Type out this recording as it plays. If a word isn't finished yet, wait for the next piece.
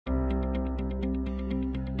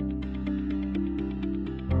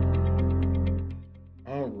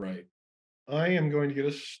I am going to get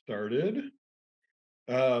us started.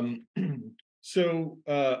 Um,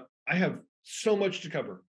 I have so much to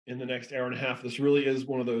cover in the next hour and a half. This really is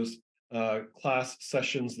one of those class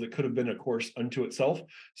sessions that could have been a course unto itself.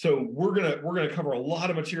 So we're gonna cover a lot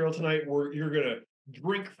of material tonight. You're gonna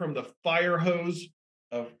drink from the fire hose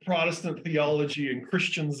of Protestant theology and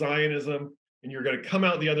Christian Zionism, and you're gonna come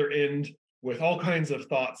out the other end with all kinds of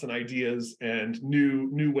thoughts and ideas and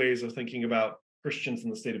new ways of thinking about Christians in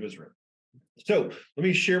the state of Israel. So let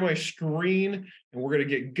me share my screen and we're going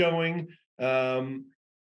to get going. Right.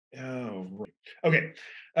 Okay.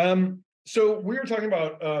 So we're talking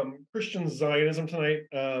about Christian Zionism tonight,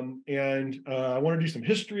 and I want to do some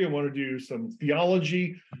history. I want to do some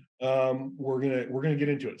theology. We're gonna get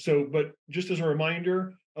into it. So, but just as a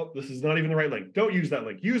reminder, oh, this is not even the right link. Don't use that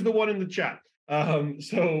link. Use the one in the chat.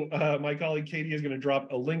 My colleague Katie is going to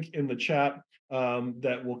drop a link in the chat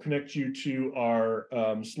that will connect you to our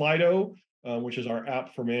Slido, which is our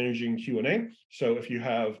app for managing Q&A. So if you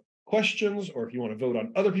have questions or if you want to vote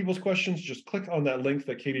on other people's questions, just click on that link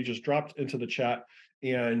that Katie just dropped into the chat,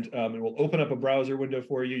 and it will open up a browser window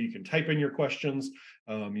for you. You can type in your questions.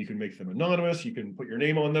 You can make them anonymous. You can put your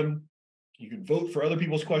name on them. You can vote for other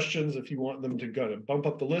people's questions if you want them to go to bump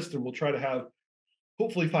up the list, and we'll try to have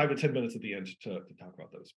hopefully 5 to 10 minutes at the end to talk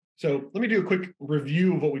about those. So let me do a quick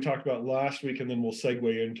review of what we talked about last week, and then we'll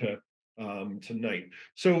segue into tonight.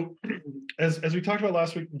 So as we talked about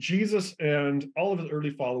last week, Jesus and all of his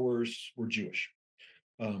early followers were Jewish.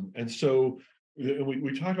 And so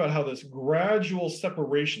we talked about how this gradual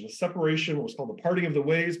separation, the separation, what was called the parting of the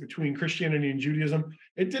ways between Christianity and Judaism,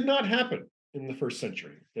 it did not happen in the first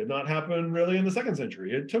century. It did not happen really in the second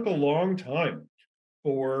century. It took a long time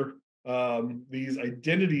for these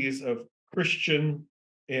identities of Christian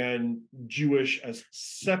and Jewish as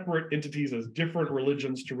separate entities, as different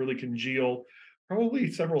religions, to really congeal, probably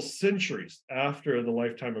several centuries after the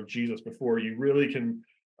lifetime of Jesus before you really can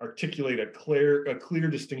articulate a clear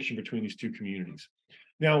distinction between these two communities.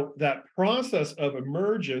 Now, that process of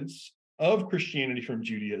emergence of Christianity from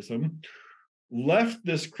Judaism left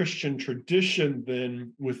this Christian tradition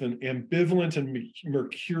then with an ambivalent and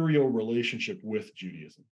mercurial relationship with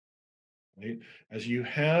Judaism. Right? As you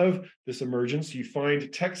have this emergence, you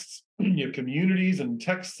find texts, you have communities and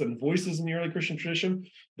texts and voices in the early Christian tradition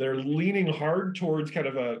that are leaning hard towards kind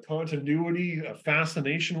of a continuity, a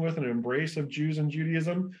fascination with, an embrace of Jews and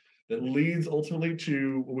Judaism that leads ultimately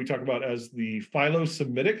to what we talk about as the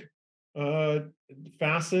Philo-Semitic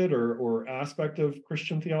facet or aspect of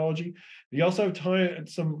Christian theology. You also have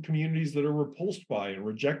some communities that are repulsed by and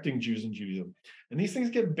rejecting Jews and Judaism. And these things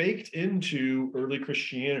get baked into early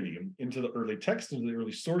Christianity, into the early texts, into the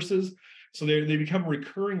early sources. So they become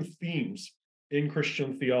recurring themes in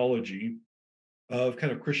Christian theology of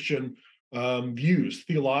kind of Christian views,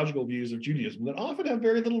 theological views of Judaism that often have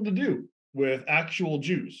very little to do with actual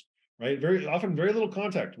Jews, right? Very often, very little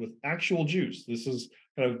contact with actual Jews.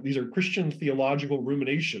 These are Christian theological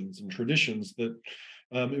ruminations and traditions that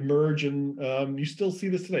emerge, and you still see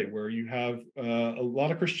this today, where you have a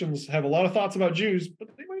lot of Christians have a lot of thoughts about Jews, but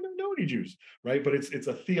they might not know any Jews, right? But it's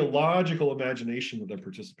a theological imagination that they're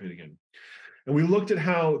participating in. And we looked at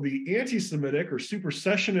how the anti-Semitic or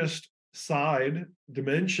supersessionist side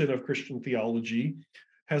dimension of Christian theology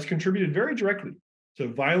has contributed very directly to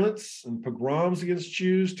violence and pogroms against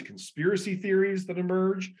Jews, to conspiracy theories that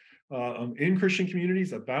emerge in Christian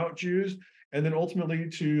communities about Jews, and then ultimately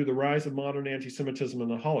to the rise of modern anti-Semitism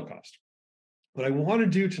and the Holocaust. What I want to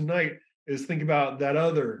do tonight is think about that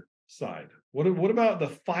other side. What about the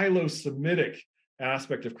Philo-Semitic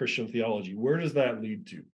aspect of Christian theology? Where does that lead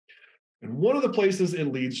to? And one of the places it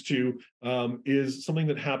leads to is something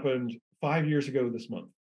that happened 5 years ago this month,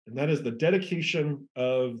 and that is the dedication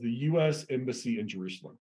of the U.S. Embassy in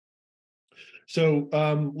Jerusalem. So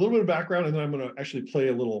a little bit of background, and then I'm going to actually play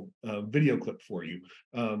a little video clip for you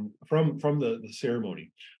from the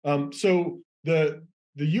ceremony. So the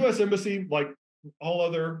U.S. Embassy, like all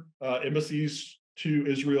other embassies to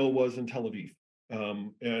Israel, was in Tel Aviv,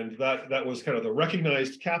 and that was kind of the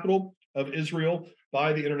recognized capital of Israel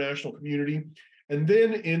by the international community. And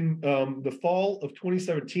then in the fall of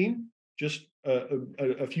 2017, just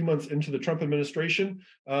a few months into the Trump administration,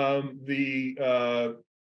 the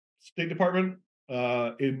State Department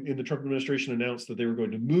in the Trump administration announced that they were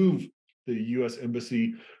going to move the U.S.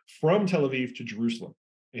 Embassy from Tel Aviv to Jerusalem.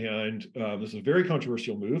 And this is a very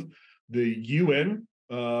controversial move. The UN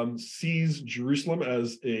sees Jerusalem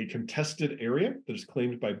as a contested area that is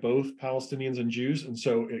claimed by both Palestinians and Jews. And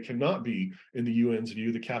so it cannot be, in the UN's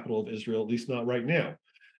view, the capital of Israel, at least not right now.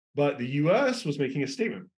 But the U.S. was making a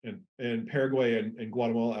statement, and Paraguay and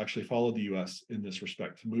Guatemala actually followed the U.S. in this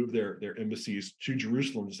respect to move their embassies to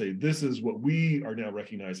Jerusalem to say, this is what we are now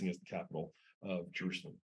recognizing as the capital of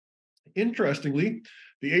Jerusalem. Interestingly,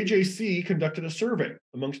 the AJC conducted a survey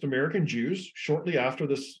amongst American Jews shortly after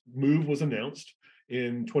this move was announced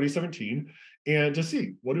in 2017, and to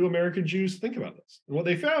see, what do American Jews think about this? And what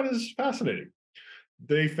they found is fascinating.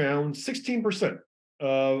 They found 16%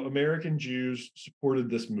 of American Jews supported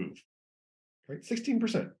this move, right?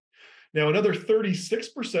 16%. Now, another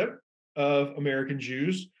 36% of American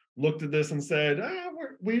Jews looked at this and said,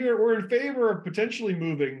 we're in favor of potentially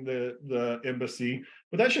moving the embassy,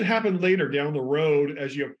 but that should happen later down the road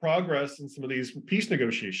as you have progress in some of these peace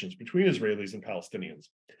negotiations between Israelis and Palestinians.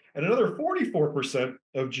 And another 44%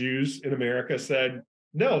 of Jews in America said,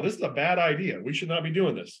 no, this is a bad idea. We should not be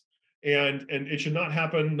doing this. And it should not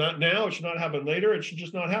happen, not now, it should not happen later, it should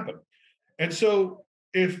just not happen. And so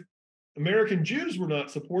if American Jews were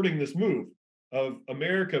not supporting this move of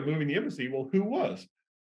America moving the embassy, well, who was?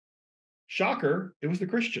 Shocker, it was the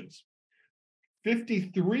Christians.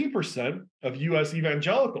 53% of US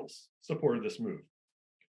evangelicals supported this move,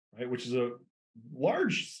 right, which is a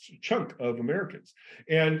large chunk of Americans.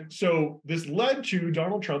 And so this led to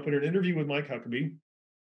Donald Trump in an interview with Mike Huckabee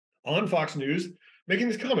on Fox News making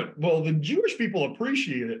this comment, well, the Jewish people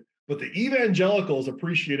appreciate it, but the evangelicals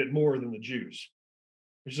appreciate it more than the Jews,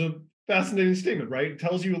 which is a fascinating statement, right? It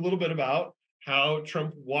tells you a little bit about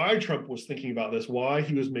why Trump was thinking about this, why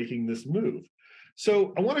he was making this move.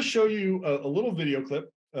 So I want to show you a little video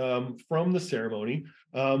clip from the ceremony.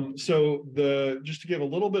 Just to give a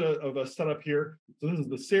little bit of a setup here. So this is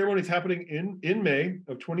the ceremony. It's happening in May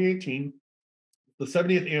of 2018, the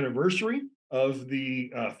 70th anniversary of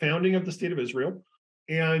the founding of the State of Israel.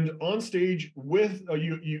 And on stage with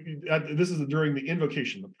this is during the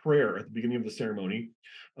invocation, the prayer at the beginning of the ceremony.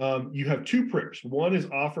 You have two prayers. One is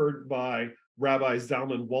offered by Rabbi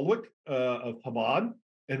Zalman Wallach of Chabad,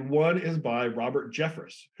 and one is by Robert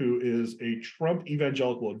Jeffress, who is a Trump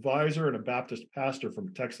evangelical advisor and a Baptist pastor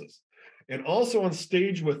from Texas. And also on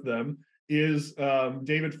stage with them is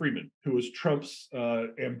David Friedman, who is Trump's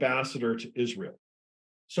ambassador to Israel.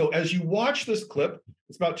 So as you watch this clip,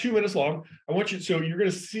 it's about 2 minutes long. So you're going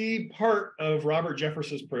to see part of Robert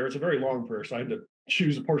Jeffress's prayer. It's a very long prayer, so I had to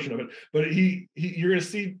choose a portion of it. But you're going to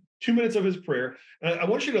see 2 minutes of his prayer. And I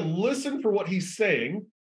want you to listen for what he's saying,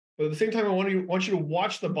 but at the same time, I want you to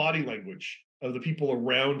watch the body language of the people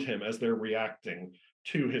around him as they're reacting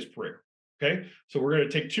to his prayer. Okay? So we're going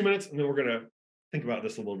to take 2 minutes, and then we're going to think about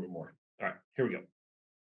this a little bit more. All right, here we go.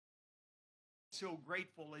 So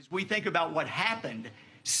grateful as we think about what happened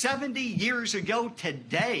 70 years ago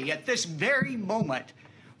today, at this very moment,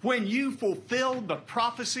 when you fulfilled the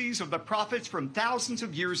prophecies of the prophets from thousands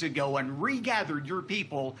of years ago and regathered your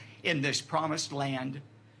people in this promised land.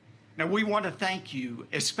 Now, we want to thank you,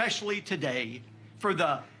 especially today, for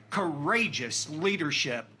the courageous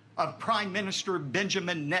leadership of Prime Minister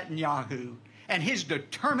Benjamin Netanyahu and his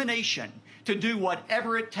determination to do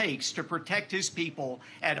whatever it takes to protect his people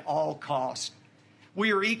at all costs.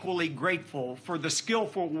 We are equally grateful for the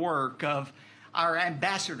skillful work of our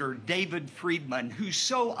ambassador, David Friedman, who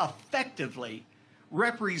so effectively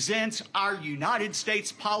represents our United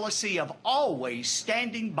States policy of always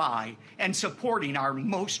standing by and supporting our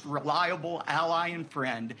most reliable ally and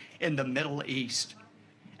friend in the Middle East.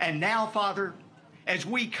 And now, Father, as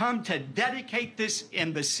we come to dedicate this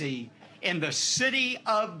embassy in the city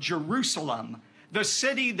of Jerusalem, the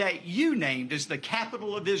city that you named as the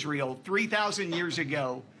capital of Israel 3,000 years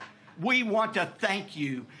ago, we want to thank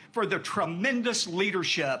you for the tremendous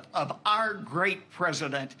leadership of our great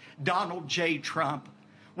president, Donald J. Trump.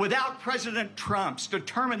 Without President Trump's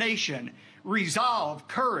determination, resolve,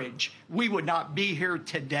 courage, we would not be here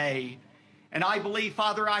today. And I believe,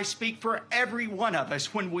 Father, I speak for every one of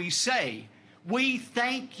us when we say, we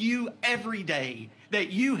thank you every day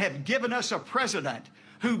that you have given us a president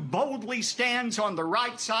who boldly stands on the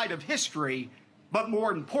right side of history, but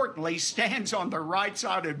more importantly, stands on the right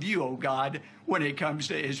side of you, oh God, when it comes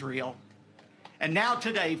to Israel. And now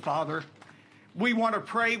today, Father, we want to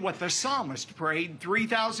pray what the psalmist prayed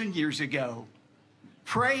 3,000 years ago.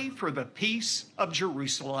 Pray for the peace of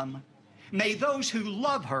Jerusalem. May those who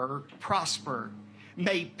love her prosper.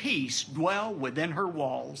 May peace dwell within her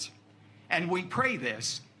walls. And we pray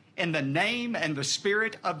this in the name and the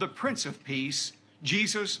spirit of the Prince of Peace,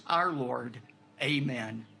 Jesus our Lord.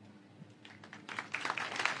 Amen.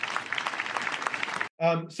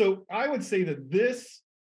 So I would say that this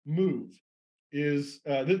move is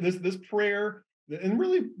this prayer, and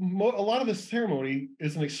really a lot of the ceremony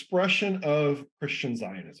is an expression of Christian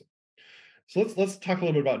Zionism. So let's talk a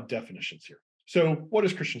little bit about definitions here. So what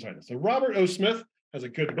is Christian Zionism? So Robert O. Smith has a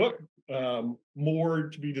good book, More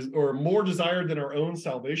Desired Than Our Own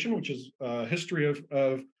Salvation, which is a history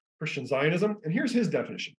of Christian Zionism. And here's his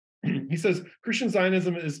definition. He says, Christian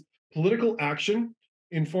Zionism is political action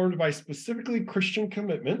informed by specifically Christian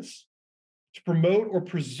commitments to promote or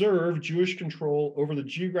preserve Jewish control over the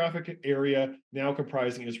geographic area now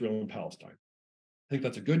comprising Israel and Palestine. I think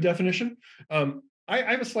that's a good definition. I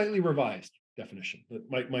have a slightly revised definition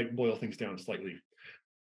that might boil things down slightly.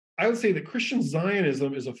 I would say that Christian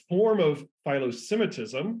Zionism is a form of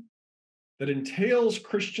philo-Semitism that entails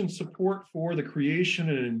Christian support for the creation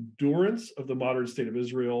and endurance of the modern state of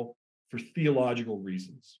Israel for theological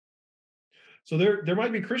reasons. So there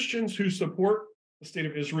might be Christians who support the state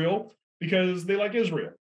of Israel because they like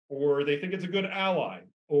Israel, or they think it's a good ally,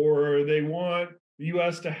 or they want the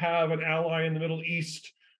US to have an ally in the Middle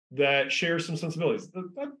East that shares some sensibilities.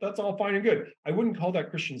 That's all fine and good. I wouldn't call that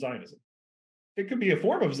Christian Zionism. It could be a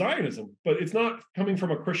form of Zionism, but it's not coming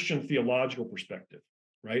from a Christian theological perspective,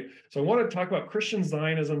 right? So I want to talk about Christian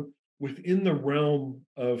Zionism within the realm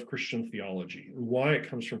of Christian theology and why it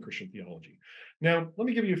comes from Christian theology. Now, let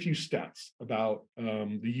me give you a few stats about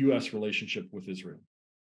the US relationship with Israel.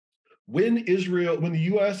 When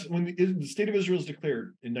the state of Israel is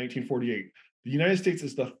declared in 1948, the United States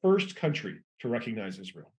is the first country to recognize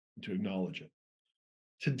Israel and to acknowledge it.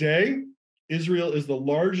 Today, Israel is the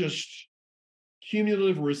largest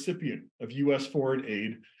cumulative recipient of U.S. foreign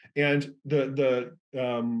aid, and the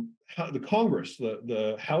Congress,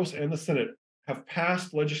 the House and the Senate, have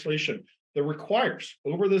passed legislation that requires,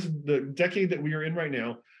 over the decade that we are in right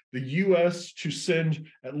now, the U.S. to send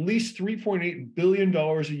at least $3.8 billion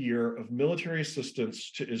a year of military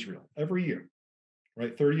assistance to Israel every year,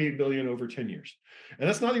 right? 38 billion over 10 years. And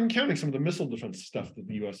that's not even counting some of the missile defense stuff that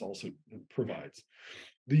the U.S. also provides.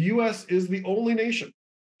 The U.S. is the only nation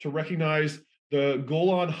to recognize the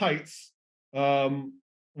Golan Heights,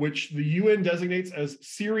 which the UN designates as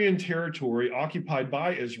Syrian territory occupied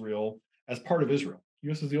by Israel, as part of Israel. The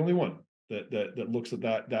U.S. is the only one that looks at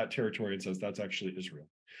that territory and says that's actually Israel.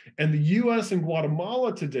 And the U.S. and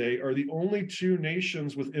Guatemala today are the only two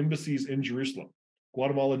nations with embassies in Jerusalem.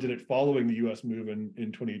 Guatemala did it following the U.S. move in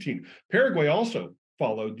 2018. Paraguay also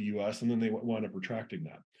followed the U.S., and then they wound up retracting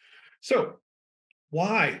that. So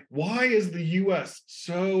why is the U.S.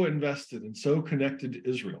 so invested and so connected to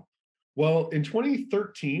Israel? Well, in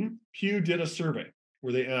 2013, Pew did a survey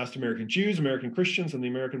where they asked American Jews, American Christians, and the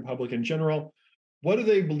American public in general, what do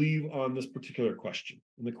they believe on this particular question?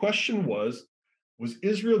 And the question was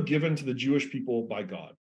Israel given to the Jewish people by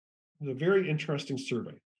God? It was a very interesting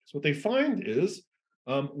survey. So what they find is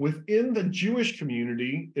within the Jewish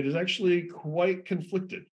community, it is actually quite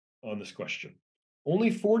conflicted on this question.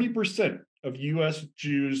 Only 40% of US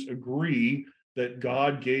Jews agree that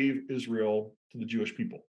God gave Israel to the Jewish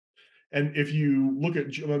people. And if you look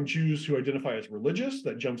at among Jews who identify as religious,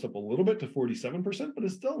 that jumps up a little bit to 47%, but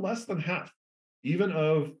it's still less than half. Even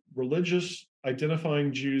of religious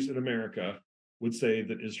identifying Jews in America would say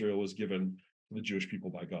that Israel was given to the Jewish people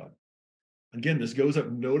by God. Again, this goes up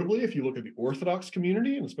notably if you look at the Orthodox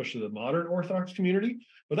community, and especially the modern Orthodox community,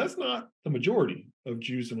 but that's not the majority of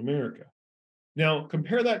Jews in America. Now,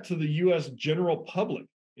 compare that to the US general public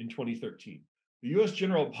in 2013. The US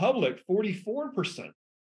general public, 44%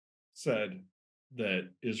 said that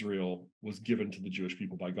Israel was given to the Jewish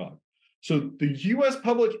people by God. So the US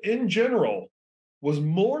public in general was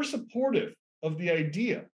more supportive of the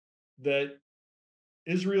idea that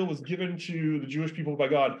Israel was given to the Jewish people by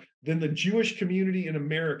God than the Jewish community in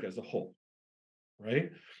America as a whole,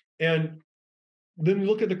 right? And then you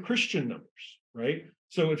look at the Christian numbers, right?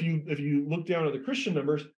 So if you look down at the Christian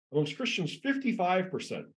numbers, amongst Christians,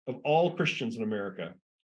 55% of all Christians in America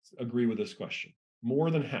agree with this question, more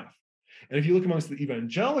than half. And if you look amongst the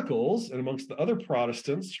evangelicals and amongst the other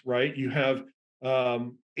Protestants, right, you have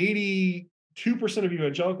 82% of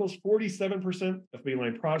evangelicals, 47% of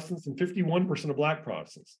mainline Protestants, and 51% of Black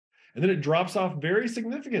Protestants. And then it drops off very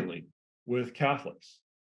significantly with Catholics.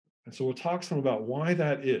 And so we'll talk some about why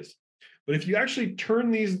that is. But if you actually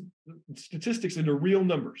turn these statistics into real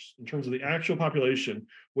numbers in terms of the actual population,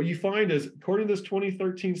 what you find is, according to this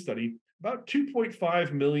 2013 study, about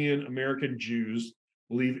 2.5 million American Jews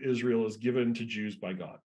believe Israel is given to Jews by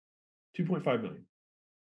God. 2.5 million.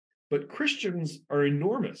 But Christians are an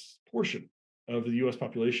enormous portion of the US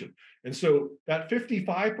population. And so that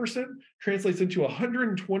 55% translates into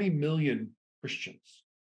 120 million Christians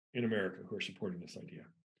in America who are supporting this idea.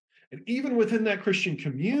 And even within that Christian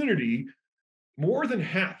community, more than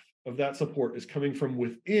half of that support is coming from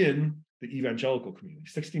within the evangelical community.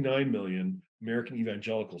 69 million American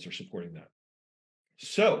evangelicals are supporting that.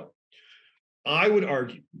 So I would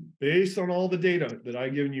argue, based on all the data that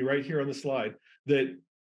I've given you right here on the slide, that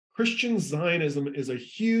Christian Zionism is a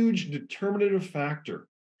huge determinative factor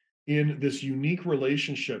in this unique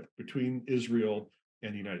relationship between Israel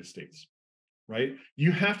and the United States, right?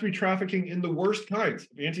 You have to be trafficking in the worst kinds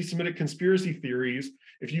of anti-Semitic conspiracy theories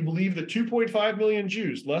if you believe that 2.5 million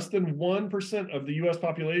Jews, less than 1% of the US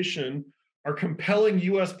population, are compelling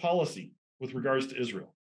US policy with regards to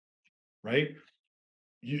Israel, right?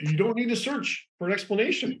 You don't need to search for an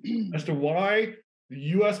explanation as to why the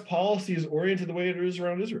US policy is oriented the way it is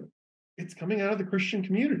around Israel. It's coming out of the Christian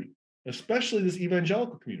community, especially this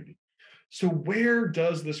evangelical community. So where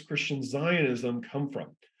does this Christian Zionism come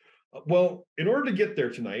from? Well, in order to get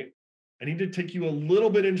there tonight, I need to take you a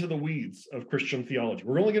little bit into the weeds of Christian theology.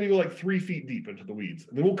 We're only going to go like 3 feet deep into the weeds,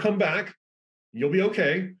 and then we'll come back. You'll be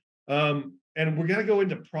okay. And we're going to go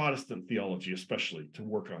into Protestant theology, especially, to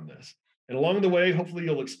work on this. And along the way, hopefully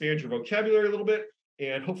you'll expand your vocabulary a little bit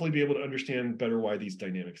and hopefully be able to understand better why these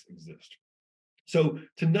dynamics exist. So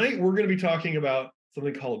tonight we're going to be talking about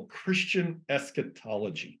something called Christian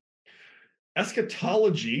eschatology.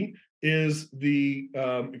 Eschatology is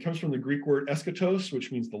it comes from the Greek word eschatos,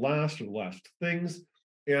 which means the last or the last things.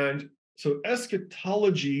 And so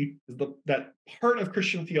eschatology is that part of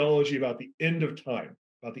Christian theology about the end of time,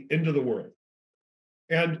 about the end of the world.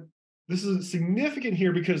 And this is significant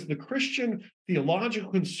here because the Christian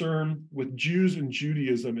theological concern with Jews and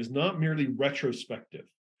Judaism is not merely retrospective.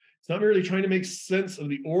 It's not merely trying to make sense of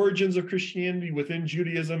the origins of Christianity within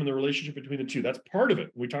Judaism and the relationship between the two. That's part of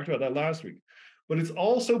it. We talked about that last week. But it's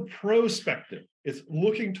also prospective. It's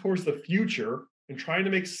looking towards the future and trying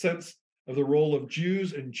to make sense of the role of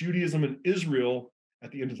Jews and Judaism and Israel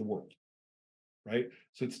at the end of the world, right?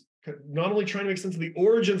 So it's not only trying to make sense of the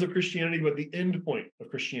origins of Christianity, but the end point of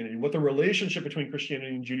Christianity, what the relationship between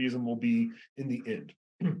Christianity and Judaism will be in the end.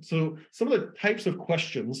 So some of the types of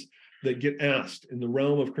questions that get asked in the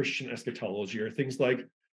realm of Christian eschatology are things like,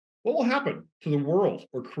 what will happen to the world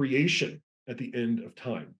or creation at the end of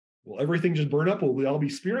time? Will everything just burn up? Will we all be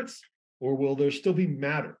spirits? Or will there still be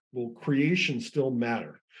matter? Will creation still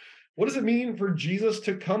matter? What does it mean for Jesus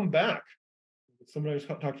to come back? Sometimes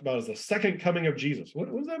talked about as the second coming of Jesus.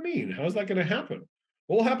 What does that mean? How is that going to happen?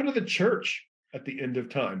 What will happen to the church at the end of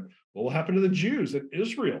time? What will happen to the Jews and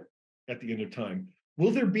Israel at the end of time?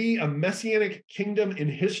 Will there be a Messianic kingdom in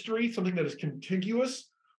history, something that is contiguous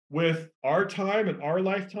with our time and our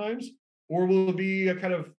lifetimes? Or will it be a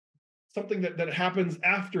kind of something that happens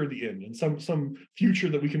after the end and some future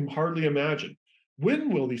that we can hardly imagine? When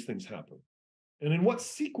will these things happen? And in what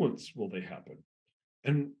sequence will they happen?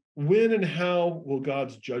 And when and how will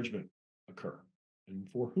God's judgment occur? And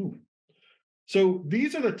for whom? So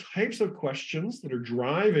these are the types of questions that are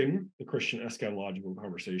driving the Christian eschatological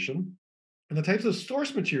conversation. And the types of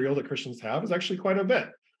source material that Christians have is actually quite a bit.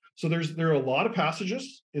 So there are a lot of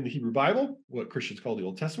passages in the Hebrew Bible, what Christians call the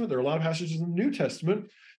Old Testament. There are a lot of passages in the New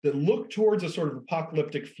Testament that look towards a sort of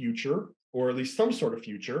apocalyptic future, or at least some sort of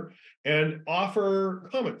future, and offer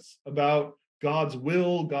comments about God's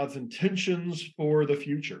will, God's intentions for the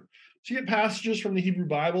future. So you get passages from the Hebrew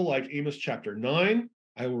Bible like Amos chapter 9.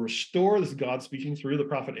 I will restore, this is God speaking through the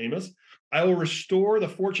prophet Amos, I will restore the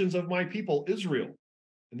fortunes of my people, Israel,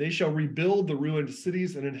 and they shall rebuild the ruined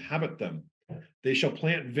cities and inhabit them. They shall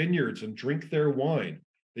plant vineyards and drink their wine.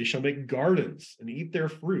 They shall make gardens and eat their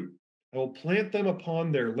fruit. I will plant them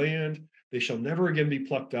upon their land. They shall never again be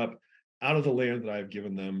plucked up out of the land that I have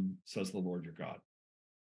given them, says the Lord your God.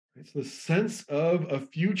 It's the sense of a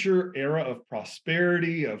future era of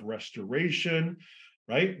prosperity, of restoration,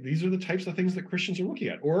 right? These are the types of things that Christians are looking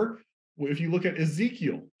at. Or if you look at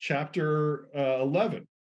Ezekiel chapter 11,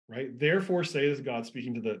 right? Therefore says God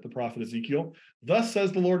speaking to the prophet Ezekiel, thus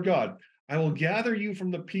says the Lord God, I will gather you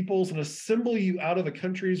from the peoples and assemble you out of the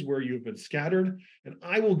countries where you have been scattered, and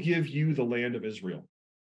I will give you the land of Israel.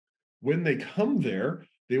 When they come there,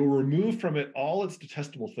 they will remove from it all its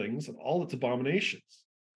detestable things and all its abominations.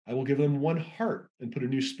 I will give them one heart and put a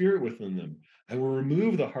new spirit within them. I will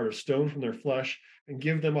remove the heart of stone from their flesh and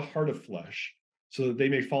give them a heart of flesh, so that they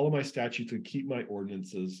may follow my statutes and keep my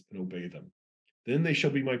ordinances and obey them. Then they shall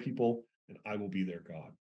be my people, and I will be their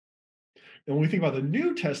God. And when we think about the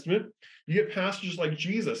New Testament, you get passages like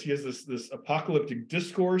Jesus. He has this apocalyptic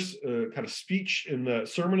discourse, kind of speech in the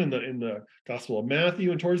sermon in the Gospel of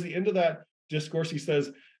Matthew. And towards the end of that discourse, he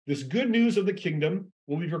says, this good news of the kingdom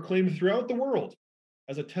will be proclaimed throughout the world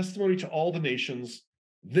as a testimony to all the nations.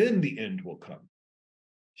 Then the end will come.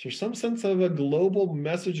 So there's some sense of a global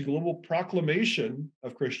message, global proclamation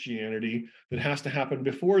of Christianity that has to happen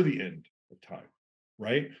before the end of time,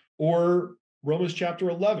 right? Or Romans chapter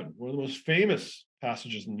 11, one of the most famous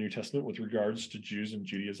passages in the New Testament with regards to Jews and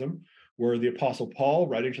Judaism, where the Apostle Paul,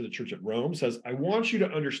 writing to the church at Rome, says, I want you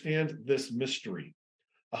to understand this mystery.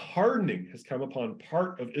 A hardening has come upon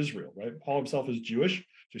part of Israel, right? Paul himself is Jewish, so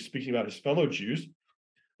he's speaking about his fellow Jews,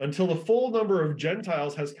 until the full number of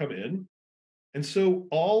Gentiles has come in, and so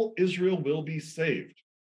all Israel will be saved.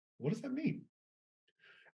 What does that mean?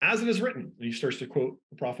 As it is written, and he starts to quote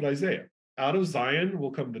the prophet Isaiah, out of Zion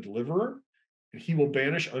will come the deliverer, and he will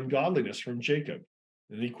banish ungodliness from Jacob.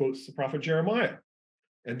 And he quotes the prophet Jeremiah,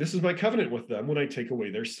 and this is my covenant with them when I take away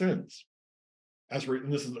their sins. As written,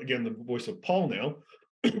 this is again the voice of Paul now.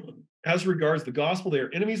 As regards the gospel, they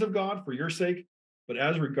are enemies of God for your sake, but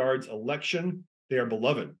as regards election, they are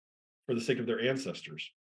beloved for the sake of their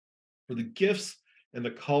ancestors. For the gifts and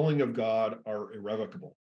the calling of God are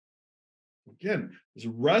irrevocable. Again, there's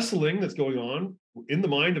wrestling that's going on in the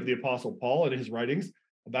mind of the Apostle Paul and his writings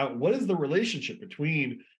about what is the relationship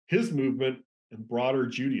between his movement and broader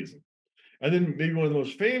Judaism. And then maybe one of the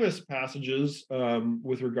most famous passages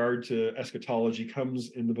with regard to eschatology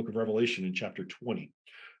comes in the book of Revelation in chapter 20.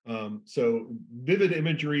 So vivid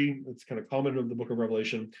imagery, that's kind of common of the book of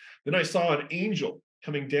Revelation. Then I saw an angel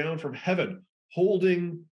coming down from heaven,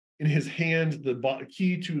 holding in his hand the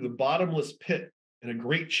key to the bottomless pit and a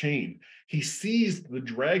great chain. He seized the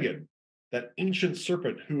dragon, that ancient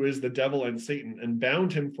serpent who is the devil and Satan, and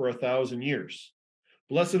bound him for 1,000 years.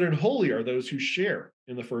 Blessed and holy are those who share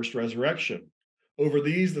in the first resurrection. Over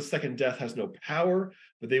these, the second death has no power,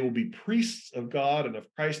 but they will be priests of God and of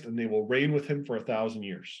Christ, and they will reign with him for 1,000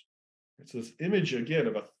 years. It's this image, again,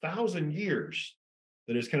 of 1,000 years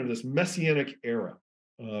that is kind of this Messianic era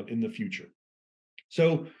in the future.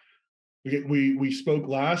 So we spoke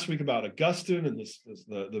last week about Augustine and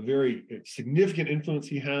the very significant influence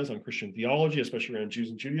he has on Christian theology, especially around Jews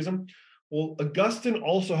and Judaism. Well, Augustine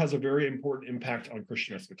also has a very important impact on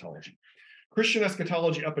Christian eschatology. Christian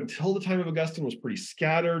eschatology up until the time of Augustine was pretty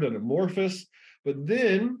scattered and amorphous, but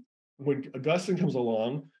then when Augustine comes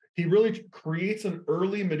along, he really creates an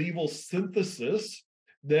early medieval synthesis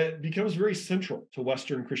that becomes very central to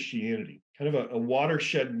Western Christianity, kind of a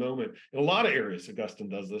watershed moment. In a lot of areas, Augustine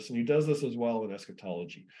does this, and he does this as well in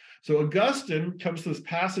eschatology. So Augustine comes to this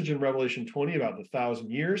passage in Revelation 20 about the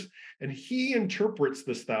 1,000 years, and he interprets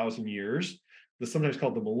this 1,000 years, that's sometimes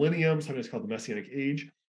called the millennium, sometimes called the Messianic age,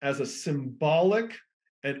 as a symbolic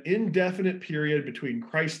and indefinite period between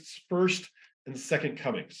Christ's first and second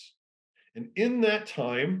comings. And in that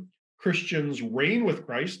time, Christians reign with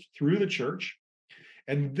Christ through the church,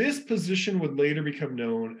 and this position would later become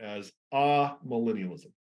known as amillennialism.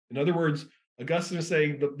 In other words, Augustine is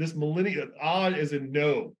saying that this millennium, is in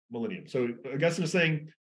no millennium. So Augustine is saying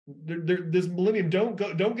this millennium, don't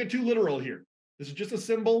get too literal here. This is just a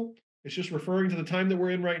symbol. It's just referring to the time that we're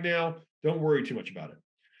in right now. Don't worry too much about it.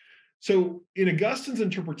 So in Augustine's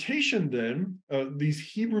interpretation, then, these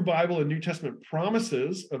Hebrew Bible and New Testament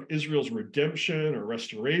promises of Israel's redemption or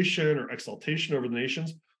restoration or exaltation over the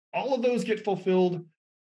nations, all of those get fulfilled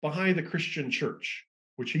by the Christian church,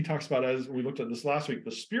 which he talks about, as we looked at this last week,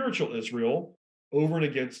 the spiritual Israel over and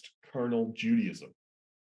against carnal Judaism,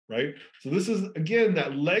 right? So this is, again,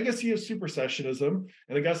 that legacy of supersessionism.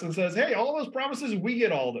 And Augustine says, hey, all those promises, we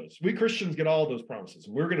get all those. We Christians get all those promises.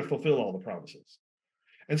 And we're going to fulfill all the promises.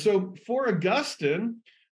 And so for Augustine,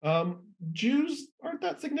 Jews aren't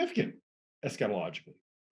that significant eschatologically,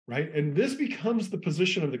 right? And this becomes the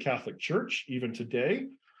position of the Catholic Church even today.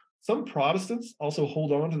 Some Protestants also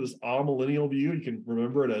hold on to this amillennial view. You can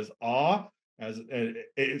remember it as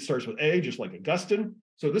it starts with A, just like Augustine.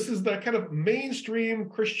 So this is that kind of mainstream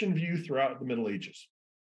Christian view throughout the Middle Ages.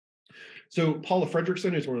 So Paula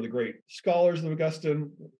Fredrickson is one of the great scholars of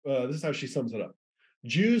Augustine. This is how she sums it up.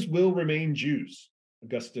 Jews will remain Jews,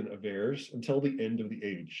 Augustine avers, until the end of the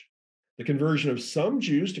age. The conversion of some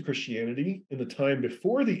Jews to Christianity in the time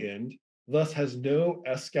before the end thus has no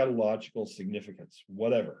eschatological significance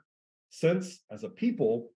whatever, since, as a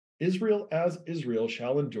people, Israel as Israel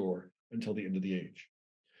shall endure until the end of the age.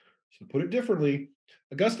 So to put it differently,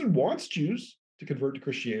 Augustine wants Jews to convert to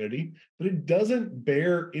Christianity, but it doesn't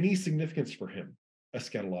bear any significance for him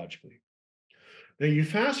eschatologically. Now you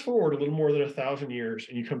fast forward a little more than 1,000 years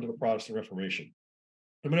and you come to the Protestant Reformation.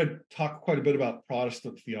 I'm going to talk quite a bit about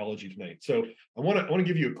Protestant theology tonight. So I want to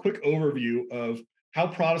give you a quick overview of how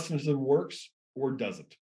Protestantism works or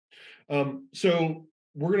doesn't. So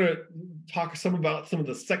we're going to talk about some of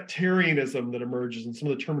the sectarianism that emerges and some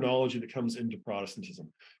of the terminology that comes into Protestantism.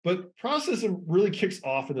 But Protestantism really kicks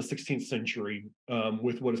off in the 16th century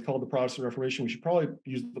with what is called the Protestant Reformation. We should probably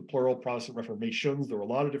use the plural Protestant Reformations. There were a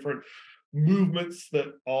lot of different movements that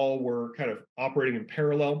all were kind of operating in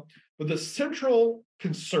parallel. But the central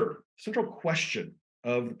concern, central question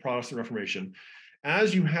of the Protestant Reformation.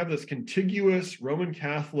 As you have this contiguous Roman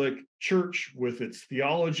Catholic Church with its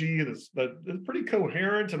theology that's pretty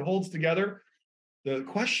coherent and holds together, the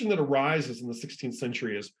question that arises in the 16th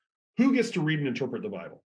century is, who gets to read and interpret the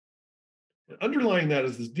Bible? And underlying that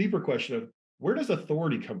is this deeper question of, where does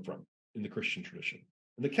authority come from in the Christian tradition?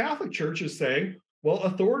 And the Catholic Church is saying, well,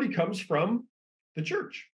 authority comes from the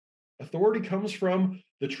church. Authority comes from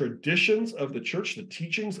the traditions of the church, the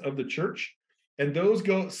teachings of the church, and those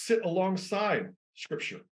sit alongside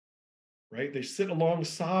Scripture, right? They sit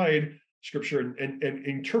alongside Scripture and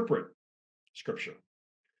interpret Scripture.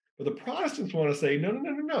 But the Protestants want to say,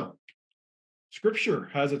 no. Scripture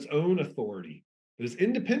has its own authority that is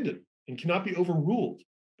independent and cannot be overruled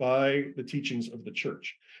by the teachings of the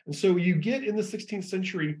church. And so you get in the 16th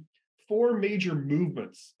century 4 major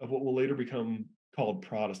movements of what will later become called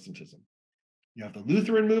Protestantism. You have the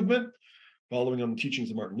Lutheran movement, following on the teachings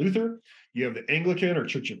of Martin Luther. You have the Anglican or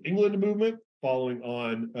Church of England movement, following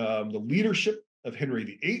on the leadership of Henry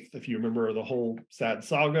VIII. If you remember the whole sad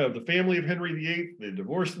saga of the family of Henry VIII, the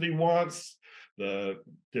divorce that he wants,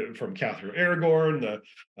 from Catherine of Aragon,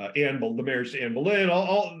 the marriage to Anne Boleyn.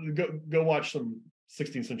 Go watch some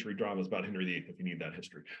 16th century dramas about Henry VIII if you need that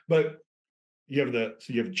history. But you have the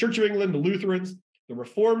Church of England, the Lutherans, the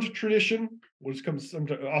Reformed tradition, which comes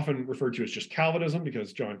often referred to as just Calvinism,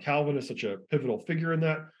 because John Calvin is such a pivotal figure in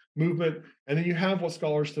that movement. And then you have what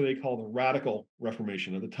scholars today call the Radical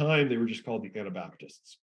Reformation. At the time, they were just called the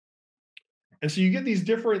Anabaptists. And so you get these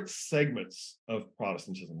different segments of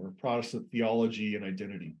Protestantism, or Protestant theology and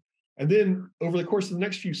identity. And then over the course of the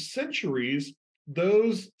next few centuries,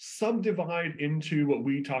 those subdivide into what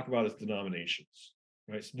we talk about as denominations.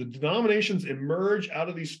 Right? So the denominations emerge out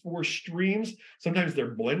of these 4 streams. Sometimes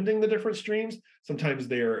they're blending the different streams. Sometimes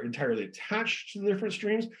they are entirely attached to the different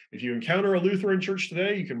streams. If you encounter a Lutheran church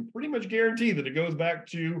today, you can pretty much guarantee that it goes back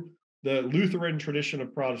to the Lutheran tradition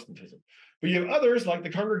of Protestantism. But you have others like the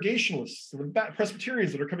Congregationalists and the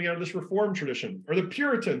Presbyterians that are coming out of this Reformed tradition, or the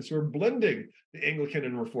Puritans who are blending the Anglican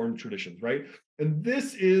and Reformed traditions, right? And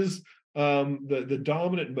this is the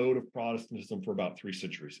dominant mode of Protestantism for about 3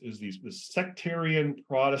 centuries, is this sectarian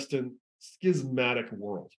Protestant schismatic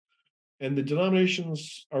world. And the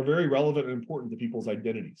denominations are very relevant and important to people's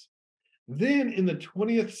identities. Then in the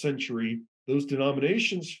 20th century, those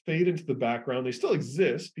denominations fade into the background. They still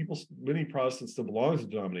exist. Many Protestants still belong to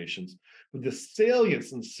denominations, but the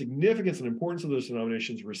salience and significance and importance of those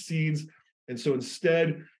denominations recedes. And so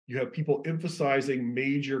instead, you have people emphasizing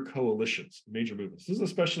major coalitions, major movements. This is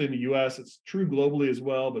especially in the US. It's true globally as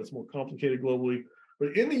well, but it's more complicated globally.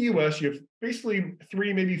 But in the US, you have basically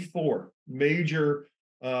 3, maybe 4 major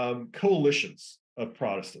coalitions of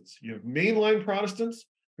Protestants. You have mainline Protestants,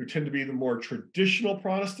 who tend to be the more traditional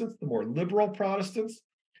Protestants, the more liberal Protestants.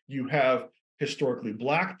 You have historically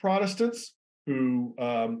Black Protestants, who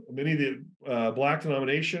many of the Black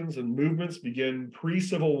denominations and movements begin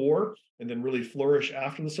pre-Civil War and then really flourish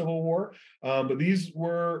after the Civil War. But these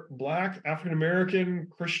were Black African-American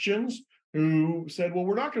Christians who said, well,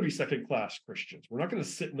 we're not going to be second-class Christians. We're not going to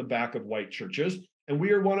sit in the back of white churches, and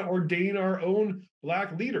we want to ordain our own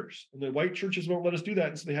Black leaders. And the white churches won't let us do that,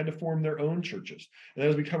 and so they had to form their own churches. And that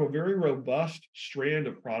has become a very robust strand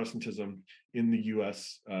of Protestantism in the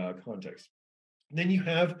U.S. Context. And then you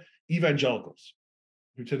have evangelicals,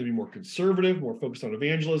 who tend to be more conservative, more focused on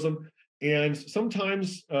evangelism. And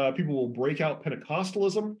sometimes people will break out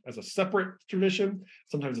Pentecostalism as a separate tradition.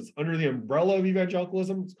 Sometimes it's under the umbrella of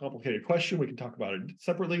evangelicalism. It's a complicated question. We can talk about it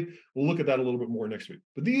separately. We'll look at that a little bit more next week.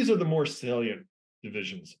 But these are the more salient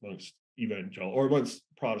divisions amongst amongst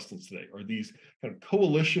Protestants today, or these kind of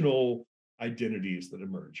coalitional identities that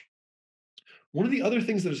emerge. One of the other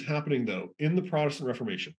things that is happening, though, in the Protestant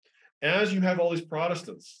Reformation, as you have all these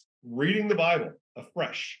Protestants reading the Bible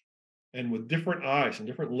afresh and with different eyes and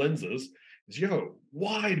different lenses, is you have a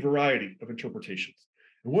wide variety of interpretations.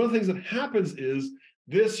 And one of the things that happens is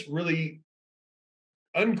this really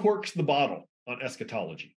uncorks the bottle on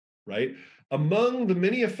eschatology, right? Among the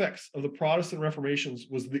many effects of the Protestant Reformations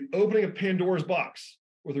was the opening of Pandora's box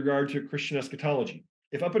with regard to Christian eschatology.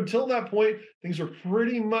 If up until that point, things were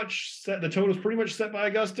pretty much set, the tone was pretty much set by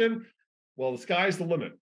Augustine, well, the sky's the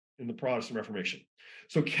limit in the Protestant Reformation.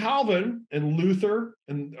 So Calvin and Luther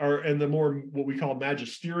and the more what we call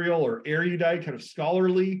magisterial or erudite kind of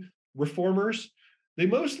scholarly reformers, they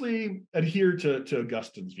mostly adhere to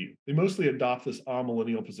Augustine's view. They mostly adopt this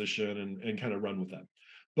amillennial position and kind of run with that.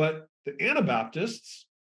 But the Anabaptists,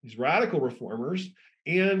 these radical reformers,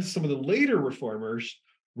 and some of the later reformers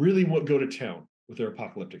really go to town with their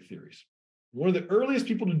apocalyptic theories. One of the earliest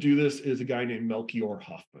people to do this is a guy named Melchior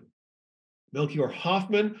Hoffman. Melchior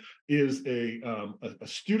Hoffman is a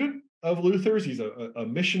student of Luther's. He's a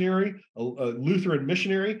missionary, a Lutheran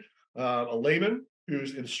missionary, a layman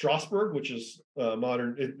who's in Strasbourg, which is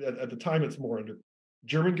modern. At the time, it's more under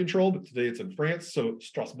German control, but today it's in France, so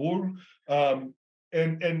Strasbourg. But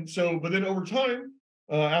then over time,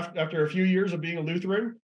 after a few years of being a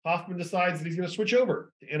Lutheran, Hoffman decides that he's going to switch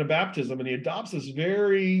over to Anabaptism, and he adopts this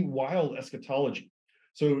very wild eschatology.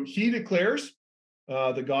 So he declares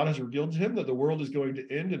that God has revealed to him that the world is going to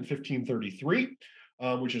end in 1533,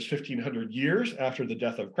 which is 1500 years after the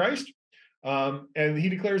death of Christ. And he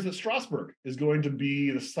declares that Strasbourg is going to be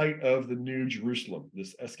the site of the new Jerusalem,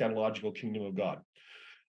 this eschatological kingdom of God.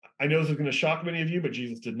 I know this is going to shock many of you, but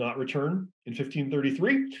Jesus did not return in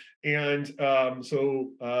 1533. And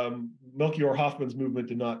Melchior Hoffman's movement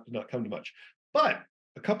did not come to much. But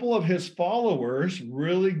a couple of his followers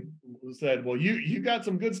really said, well, you got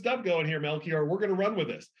some good stuff going here, Melchior. We're going to run with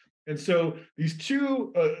this. And so these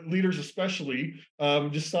two leaders especially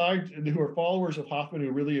decide, who are followers of Hoffman,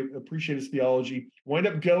 who really appreciate his theology, wind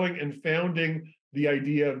up going and founding the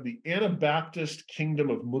idea of the Anabaptist Kingdom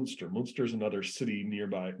of Munster. Munster is another city near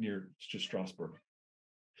to Strasbourg.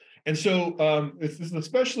 And so this is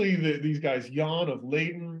especially these guys, Jan of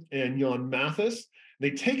Leyden and Jan Mathis.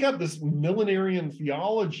 They take up this millenarian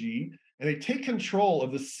theology and they take control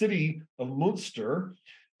of the city of Munster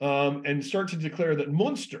and start to declare that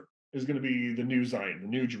Munster is going to be the new Zion, the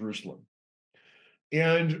new Jerusalem.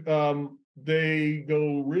 And they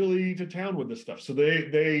go really to town with this stuff. So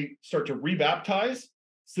they start to rebaptize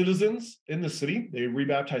citizens in the city. They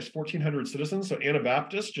rebaptize 1,400 citizens. So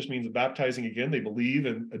Anabaptist just means baptizing again. They believe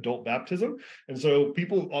in adult baptism. And so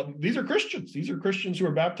people, these are Christians. These are Christians who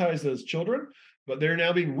are baptized as children, but they're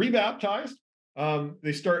now being rebaptized.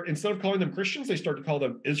 They start, instead of calling them Christians, they start to call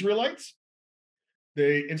them Israelites.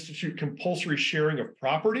 They institute compulsory sharing of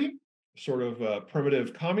property, sort of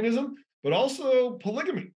primitive communism, but also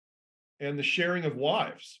polygamy and the sharing of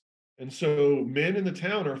wives. And so men in the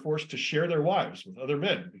town are forced to share their wives with other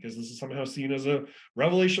men because this is somehow seen as a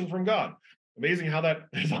revelation from God. Amazing how that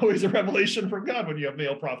is always a revelation from God when you have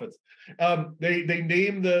male prophets. They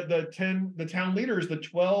name the town leaders the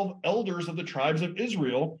 12 elders of the tribes of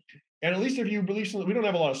Israel. And at least if you believe something, we don't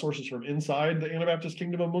have a lot of sources from inside the Anabaptist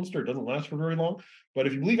Kingdom of Munster. It doesn't last for very long. But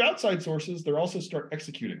if you believe outside sources, they also start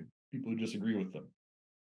executing people who disagree with them.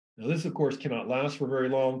 Now, this, of course, cannot last for very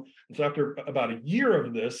long. And so after about a year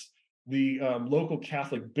of this, the local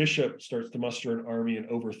Catholic bishop starts to muster an army and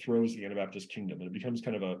overthrows the Anabaptist kingdom. And it becomes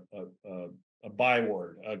kind of a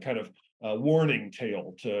byword, a kind of warning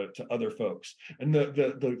tale to other folks. And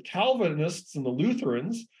the Calvinists and the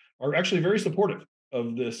Lutherans are actually very supportive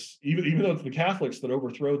of this, even though it's the Catholics that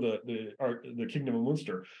overthrow the kingdom of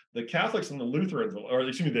Munster. The Catholics and the Lutherans, or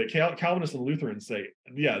excuse me, the Calvinists and Lutherans say,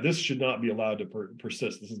 yeah, this should not be allowed to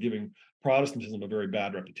persist. This is giving Protestantism a very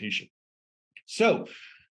bad reputation. So,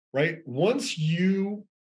 right, once you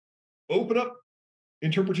open up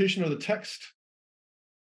interpretation of the text,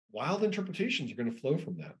 wild interpretations are going to flow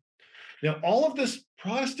from that. Now, all of this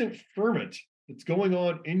Protestant ferment that's going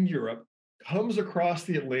on in Europe comes across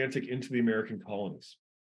the Atlantic into the American colonies,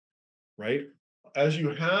 right? As you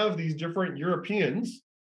have these different Europeans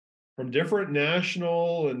from different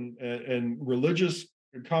national and religious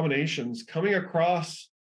combinations coming across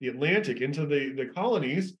the Atlantic into the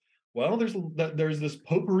colonies, well, there's this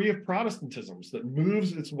potpourri of Protestantisms that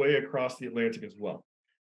moves its way across the Atlantic as well.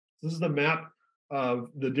 This is the map of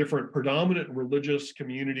the different predominant religious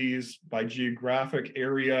communities by geographic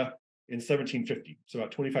area in 1750, so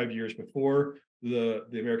about 25 years before the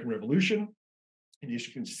American Revolution. And as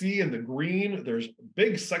you can see in the green, there's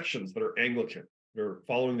big sections that are Anglican. They're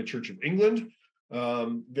following the Church of England.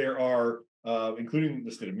 There are, including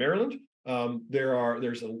the state of Maryland,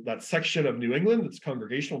 there's that section of New England that's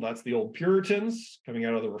congregational. That's the old Puritans coming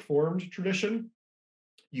out of the Reformed tradition.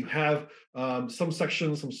 You have some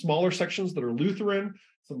smaller sections that are Lutheran,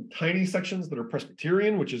 some tiny sections that are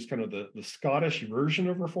Presbyterian, which is kind of the Scottish version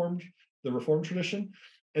of the Reformed tradition.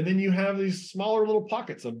 And then you have these smaller little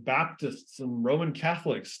pockets of Baptists and Roman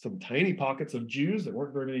Catholics, some tiny pockets of Jews. There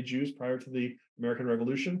weren't very many Jews prior to the American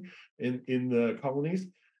Revolution in the colonies.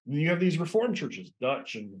 And you have these Reformed churches,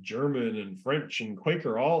 Dutch and German and French and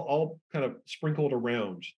Quaker, all kind of sprinkled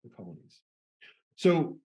around the colonies.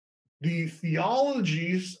 So the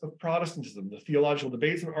theologies of Protestantism, the theological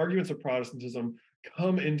debates and arguments of Protestantism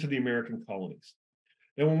come into the American colonies.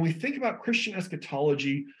 Now, when we think about Christian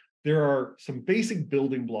eschatology, there are some basic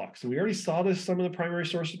building blocks. And we already saw this, some of the primary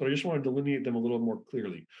sources, but I just want to delineate them a little more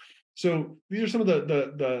clearly. So these are some of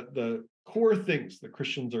the core things that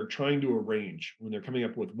Christians are trying to arrange when they're coming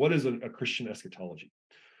up with what is a Christian eschatology.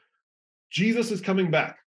 Jesus is coming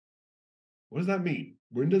back. What does that mean?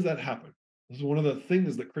 When does that happen? This is one of the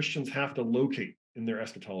things that Christians have to locate in their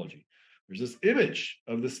eschatology. There's this image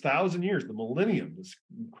of this 1,000 years, the millennium, this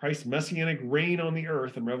Christ's messianic reign on the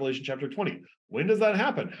earth in Revelation chapter 20. When does that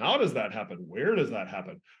happen? How does that happen? Where does that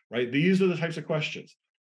happen? Right? These are the types of questions.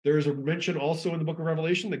 There is a mention also in the book of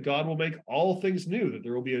Revelation that God will make all things new, that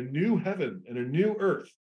there will be a new heaven and a new earth.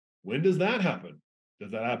 When does that happen?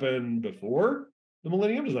 Does that happen before the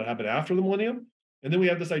millennium? Does that happen after the millennium? And then we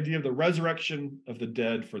have this idea of the resurrection of the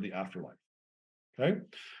dead for the afterlife. Okay?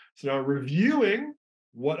 So now reviewing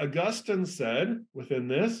what Augustine said within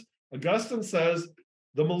this, Augustine says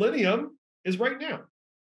the millennium is right now.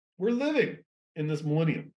 We're living in this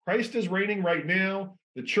millennium. Christ is reigning right now.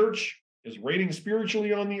 The church is reigning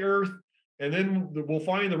spiritually on the earth. And then we'll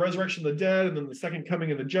find the resurrection of the dead, and then the second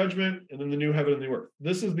coming and the judgment, and then the new heaven and the earth.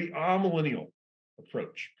 This is the amillennial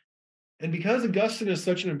approach. And because Augustine is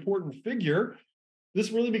such an important figure,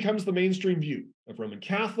 this really becomes the mainstream view of Roman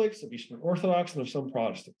Catholics, of Eastern Orthodox, and of some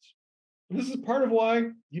Protestants. And this is part of why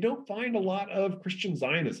you don't find a lot of Christian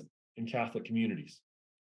Zionism in Catholic communities,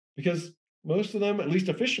 because most of them, at least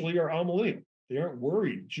officially, are amillennial. They aren't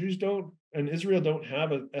worried. Jews don't, and Israel don't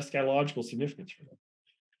have an eschatological significance for them.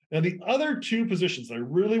 Now, the other two positions, I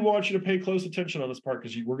really want you to pay close attention on this part,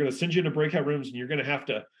 because we're going to send you into breakout rooms, and you're going to have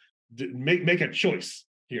to make a choice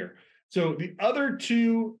here. So the other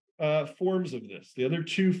two forms of this, the other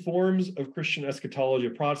two forms of Christian eschatology,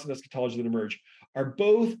 of Protestant eschatology that emerge, are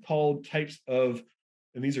both called types of,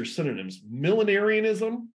 and these are synonyms,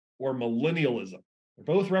 millenarianism or millennialism. They're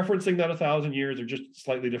both referencing that 1,000 years. They're just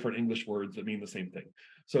slightly different English words that mean the same thing.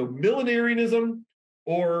 So millenarianism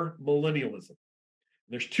or millennialism.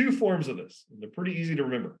 There's two forms of this, and they're pretty easy to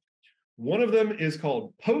remember. One of them is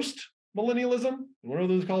called post-millennialism, and one of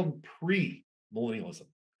them is called pre-millennialism.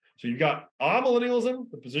 So you've got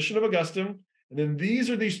amillennialism, the position of Augustine, and then these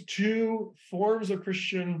are these two forms of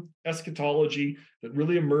Christian eschatology that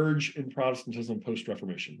really emerge in Protestantism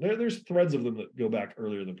post-Reformation. There's threads of them that go back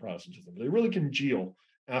earlier than Protestantism. They really congeal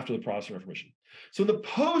after the Protestant Reformation. So in the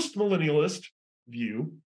post-millennialist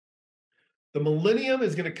view, the millennium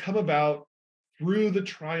is going to come about through the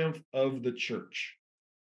triumph of the church,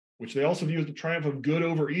 which they also view as the triumph of good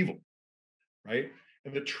over evil, right?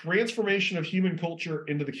 And the transformation of human culture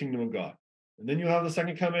into the kingdom of God. And then you'll have the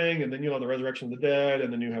second coming, and then you'll have the resurrection of the dead,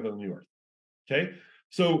 and then you have the new earth. Okay?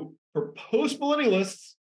 So for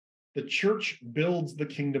post-millennialists, the church builds the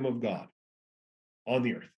kingdom of God on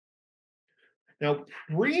the earth. Now,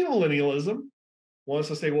 premillennialism wants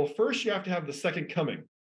to say, well, first you have to have the second coming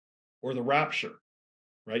or the rapture,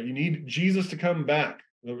 right? You need Jesus to come back.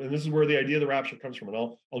 And this is where the idea of the rapture comes from. And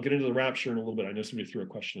I'll get into the rapture in a little bit. I know somebody threw a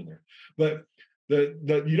question in there. But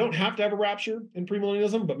you don't have to have a rapture in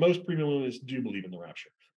premillennialism, but most premillennialists do believe in the rapture.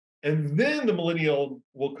 And then the millennial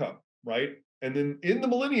will come, right? And then in the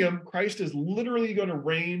millennium, Christ is literally going to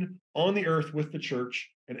reign on the earth with the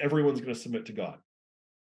church, and everyone's going to submit to God.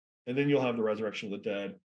 And then you'll have the resurrection of the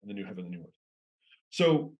dead and the new heaven and the new earth.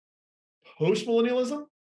 So post-millennialism,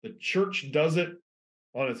 the church does it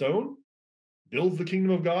on its own, builds the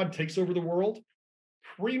kingdom of God, takes over the world.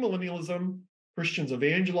 Premillennialism, Christians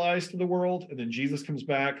evangelize to the world, and then Jesus comes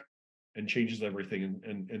back and changes everything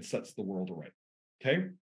and sets the world aright. Okay?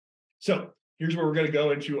 So here's where we're going to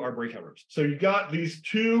go into our breakout rooms. So you've got these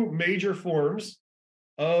two major forms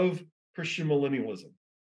of Christian millennialism.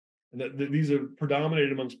 And these are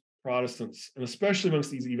predominated amongst Protestants, and especially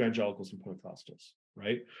amongst these evangelicals and Pentecostals,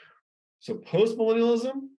 right? So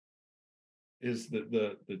postmillennialism is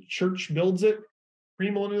the church builds it.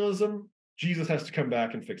 Premillennialism, Jesus has to come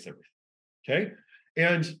back and fix everything. Okay,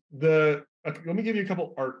 and let me give you a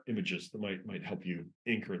couple art images that might help you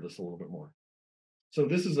anchor this a little bit more. So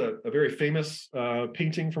this is a very famous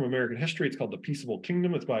painting from American history. It's called The Peaceable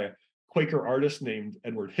Kingdom. It's by a Quaker artist named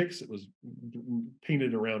Edward Hicks. It was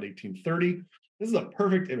painted around 1830. This is a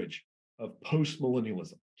perfect image of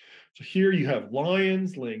post-millennialism. So here you have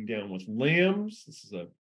lions laying down with lambs. This is a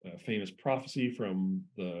famous prophecy from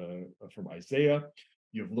Isaiah.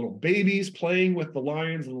 You have little babies playing with the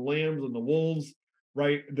lions and the lambs and the wolves,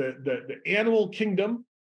 right? The animal kingdom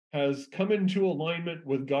has come into alignment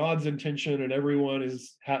with God's intention, and everyone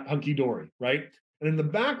is hunky-dory, right? And in the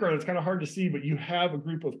background, it's kind of hard to see, but you have a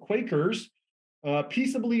group of Quakers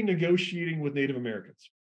peaceably negotiating with Native Americans,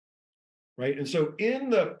 right? And so in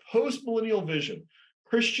the post-millennial vision,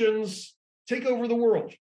 Christians take over the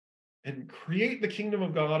world and create the kingdom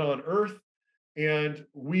of God on earth, and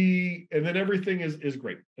then everything is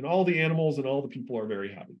great, and all the animals and all the people are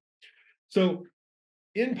very happy. So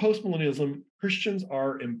in postmillennialism, Christians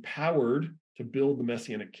are empowered to build the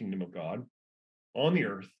Messianic kingdom of God on the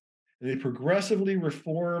earth, and they progressively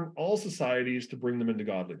reform all societies to bring them into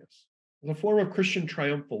godliness. It's a form of Christian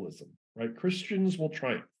triumphalism, right? Christians will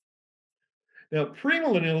triumph. Now,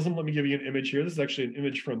 premillennialism, let me give you an image here. This is actually an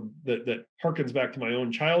image from that harkens back to my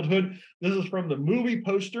own childhood. This is from the movie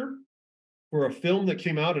poster for a film that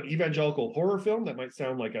came out, an evangelical horror film. That might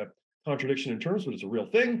sound like a contradiction in terms, but it's a real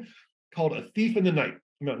thing, called A Thief in the Night.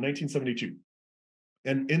 Came out in 1972.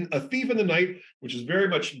 And in A Thief in the Night, which is very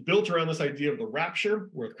much built around this idea of the rapture,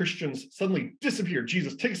 where Christians suddenly disappear.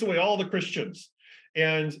 Jesus takes away all the Christians.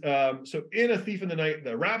 And so in A Thief in the Night,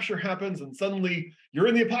 the rapture happens, and suddenly you're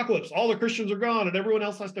in the apocalypse. All the Christians are gone, and everyone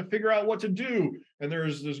else has to figure out what to do. And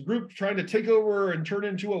there's this group trying to take over and turn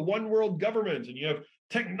into a one world government. And you have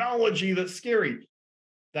technology that's scary.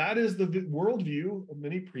 That is the worldview of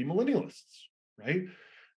many premillennialists, right?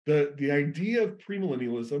 The idea of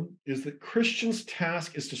premillennialism is that Christians'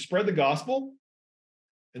 task is to spread the gospel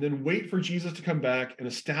and then wait for Jesus to come back and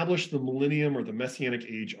establish the millennium or the Messianic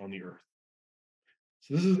age on the earth.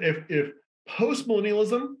 So this is if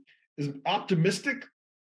postmillennialism is optimistic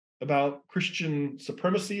about Christian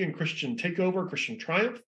supremacy and Christian takeover, Christian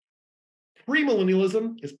triumph,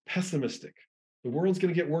 premillennialism is pessimistic. The world's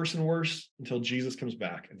going to get worse and worse until Jesus comes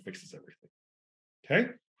back and fixes everything.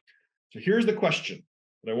 Okay? So here's the question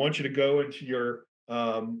that I want you to go into your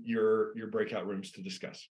breakout rooms to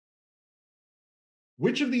discuss.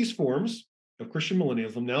 Which of these forms of Christian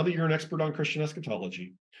millennialism, now that you're an expert on Christian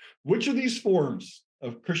eschatology, which of these forms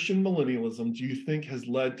of Christian millennialism do you think has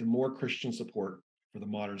led to more Christian support for the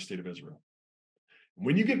modern state of Israel?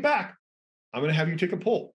 When you get back, I'm going to have you take a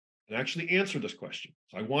poll and actually answer this question.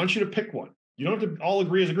 So I want you to pick one. You don't have to all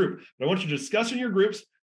agree as a group, but I want you to discuss in your groups,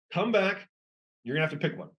 come back, you're going to have to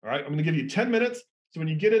pick one. All right, I'm going to give you 10 minutes. So when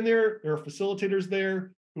you get in there, there are facilitators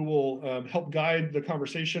there who will help guide the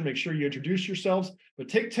conversation. Make sure you introduce yourselves, but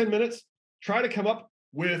take 10 minutes, try to come up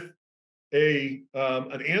with an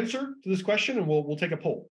answer to this question, and we'll take a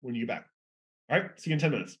poll when you get back. All right, see you in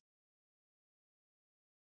 10 minutes.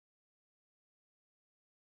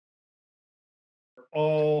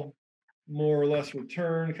 All more or less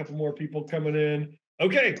returned, a couple more people coming in.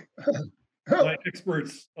 Okay, my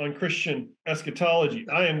experts on Christian eschatology,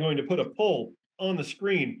 I am going to put a poll on the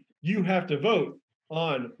screen. You have to vote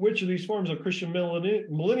on which of these forms of Christian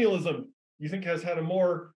millennialism you think has led to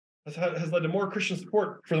more Christian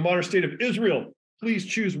support for the modern state of Israel. Please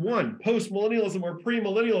choose one: post-millennialism or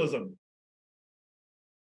premillennialism.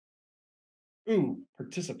 Ooh,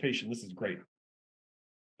 participation. This is great.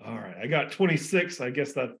 All right, I got 26. I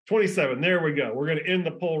guess that's 27. There we go. We're going to end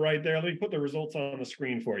the poll right there. Let me put the results on the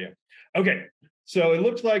screen for you. Okay, so it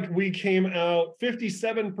looks like we came out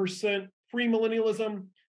 57% premillennialism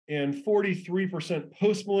and 43%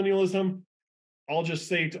 postmillennialism. I'll just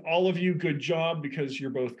say to all of you, good job, because you're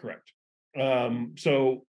both correct.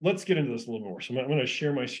 So let's get into this a little more. So I'm going to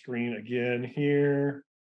share my screen again here.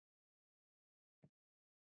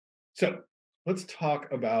 So let's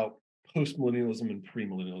talk about postmillennialism and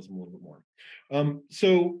premillennialism a little bit more.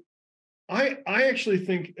 So I actually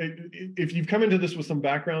think if you've come into this with some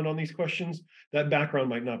background on these questions, that background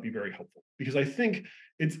might not be very helpful, because I think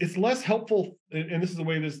it's less helpful, and this is the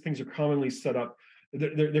way these things are commonly set up.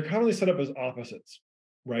 They're commonly set up as opposites,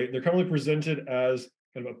 right? They're commonly presented as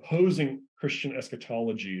kind of opposing Christian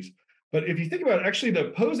eschatologies. But if you think about it, actually the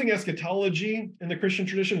opposing eschatology in the Christian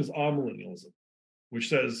tradition is amillennialism, which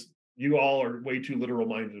says you all are way too literal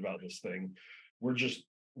minded about this thing. We're just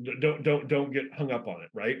don't get hung up on it,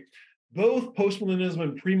 right? Both postmillennialism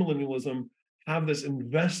and premillennialism have this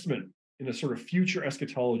investment in a sort of future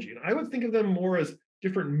eschatology. And I would think of them more as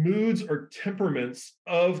different moods or temperaments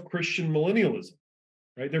of Christian millennialism,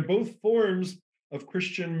 right? They're both forms of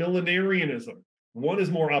Christian millenarianism. One is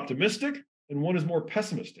more optimistic and one is more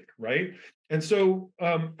pessimistic, right? And so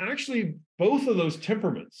actually both of those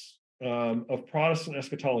temperaments of Protestant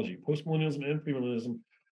eschatology, postmillennialism and premillennialism,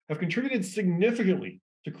 have contributed significantly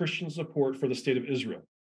to Christian support for the state of Israel,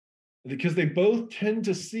 because they both tend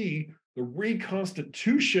to see the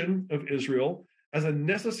reconstitution of Israel as a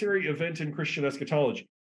necessary event in Christian eschatology.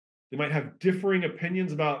 They might have differing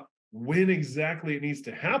opinions about when exactly it needs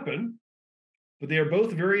to happen, but they are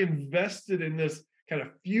both very invested in this kind of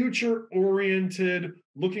future-oriented,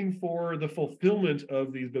 looking for the fulfillment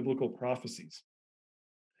of these biblical prophecies.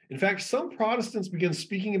 In fact, some Protestants began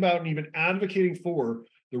speaking about and even advocating for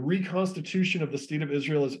the reconstitution of the state of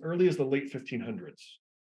Israel as early as the late 1500s.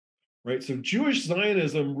 Right, so Jewish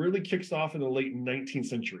Zionism really kicks off in the late 19th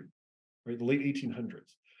century, right, the late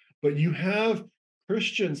 1800s. But you have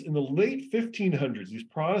Christians in the late 1500s, these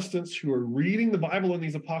Protestants who are reading the Bible in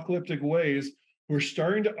these apocalyptic ways, who are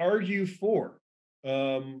starting to argue for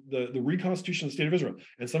the reconstitution of the state of Israel.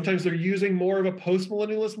 And sometimes they're using more of a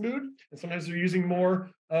post-millennialist mood, and sometimes they're using more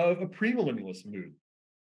of a premillennialist mood.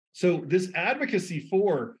 So this advocacy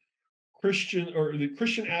for Christian, or the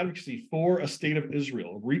Christian advocacy for a state of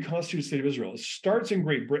Israel, a reconstituted state of Israel, it starts in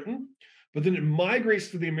Great Britain, but then it migrates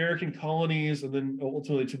to the American colonies and then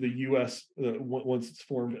ultimately to the US once it's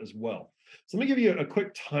formed as well. So let me give you a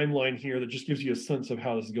quick timeline here that just gives you a sense of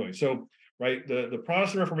how this is going. So, right, the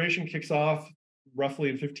Protestant Reformation kicks off roughly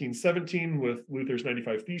in 1517 with Luther's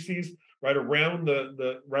 95 Theses, right around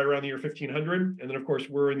the year 1500, and then of course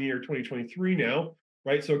we're in the year 2023 now,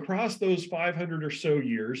 right? So across those 500 or so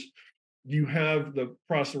years, you have the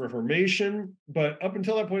Protestant Reformation, but up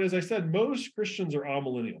until that point, as I said, most Christians are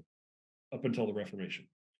amillennial up until the Reformation.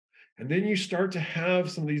 And then you start to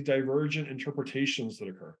have some of these divergent interpretations that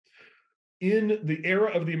occur. In the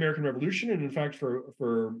era of the American Revolution, and in fact,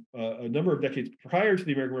 for a number of decades prior to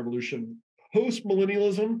the American Revolution,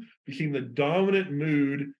 post-millennialism became the dominant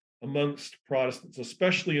mood amongst Protestants,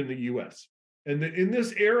 especially in the US. And in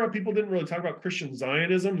this era, people didn't really talk about Christian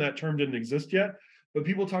Zionism. That term didn't exist yet, but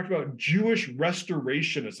people talked about Jewish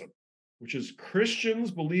restorationism, which is Christians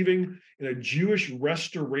believing in a Jewish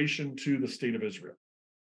restoration to the state of Israel.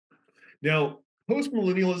 Now,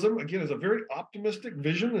 post-millennialism, again, is a very optimistic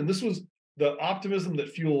vision, and this was the optimism that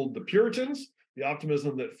fueled the Puritans, the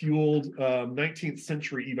optimism that fueled 19th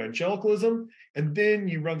century evangelicalism, and then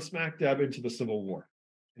you run smack dab into the Civil War.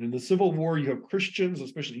 And in the Civil War, you have Christians,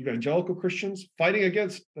 especially evangelical Christians, fighting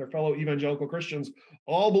against their fellow evangelical Christians,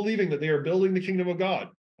 all believing that they are building the kingdom of God,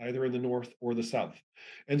 either in the North or the South.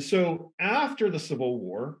 And so after the Civil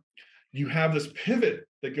War, you have this pivot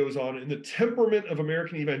that goes on in the temperament of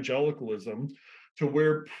American evangelicalism to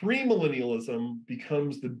where premillennialism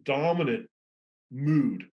becomes the dominant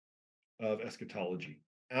mood of eschatology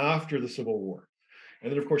after the Civil War.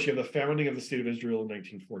 And then, of course, you have the founding of the State of Israel in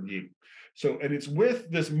 1948. So, and it's with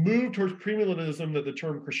this move towards premillennialism that the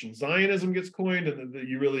term Christian Zionism gets coined, and that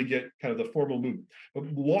you really get kind of the formal movement.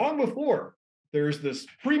 But long before, there's this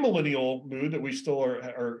premillennial mood that we still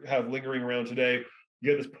have lingering around today.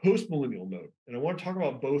 You have this post-millennial mode. And I want to talk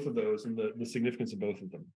about both of those and the significance of both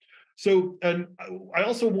of them. So, and I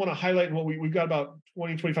also want to highlight, well, we've got about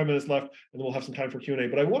 20, 25 minutes left, and then we'll have some time for Q&A,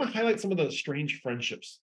 but I want to highlight some of the strange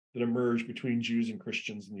friendships that emerge between Jews and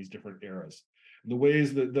Christians in these different eras, and the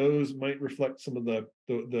ways that those might reflect some of the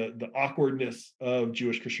awkwardness of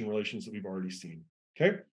Jewish-Christian relations that we've already seen,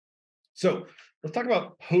 okay? So let's talk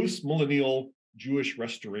about post-millennial Jewish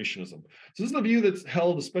restorationism. So this is the view that's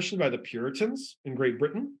held especially by the Puritans in Great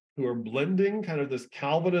Britain, who are blending kind of this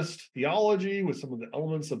Calvinist theology with some of the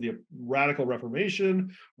elements of the radical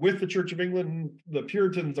Reformation with the Church of England. The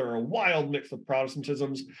Puritans are a wild mix of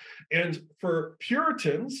Protestantisms. And for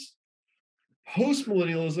Puritans,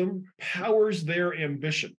 post-millennialism powers their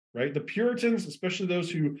ambition, right? The Puritans, especially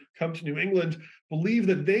those who come to New England, believe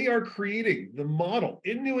that they are creating the model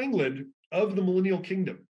in New England of the millennial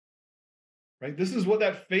kingdom, right? This is what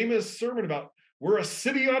that famous sermon about, we're a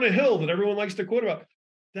city on a hill, that everyone likes to quote about.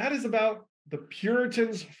 That is about the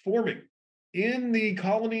Puritans forming in the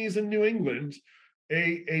colonies in New England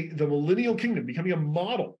the millennial kingdom, becoming a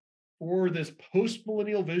model for this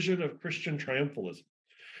post-millennial vision of Christian triumphalism.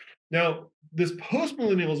 Now, this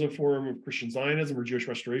post-millennialism form of Christian Zionism or Jewish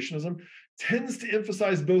restorationism tends to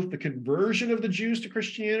emphasize both the conversion of the Jews to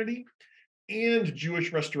Christianity and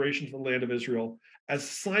Jewish restoration to the land of Israel as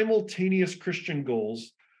simultaneous Christian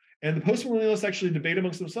goals. And the post-millennialists actually debate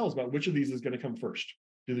amongst themselves about which of these is going to come first.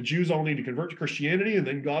 Do the Jews all need to convert to Christianity and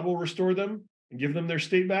then God will restore them and give them their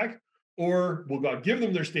state back? Or will God give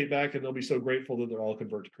them their state back and they'll be so grateful that they'll all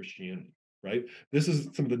convert to Christianity, right? This is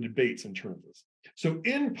some of the debates in terms of this. So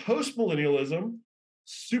in post-millennialism,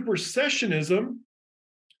 supersessionism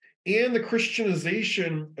and the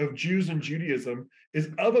Christianization of Jews and Judaism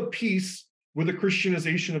is of a piece with the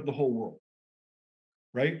Christianization of the whole world,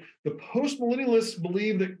 right? The post-millennialists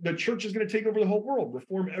believe that the church is going to take over the whole world,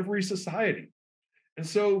 reform every society. And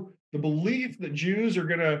so the belief that Jews are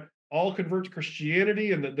going to all convert to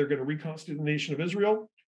Christianity and that they're going to reconstitute the nation of Israel,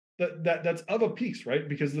 that's of a piece, right?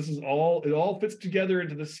 Because this is it all fits together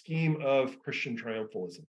into the scheme of Christian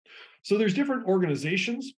triumphalism. So there's different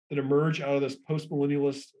organizations that emerge out of this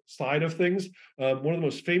post-millennialist side of things. One of the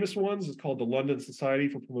most famous ones is called the London Society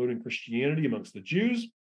for Promoting Christianity Amongst the Jews.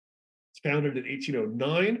 It's founded in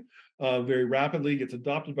 1809, very rapidly gets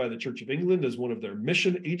adopted by the Church of England as one of their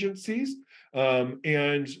mission agencies. One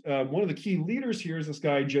of the key leaders here is this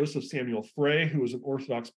guy, Joseph Samuel Frey, who is an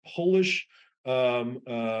Orthodox Polish Jew,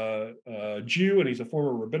 and he's a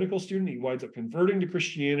former rabbinical student. He winds up converting to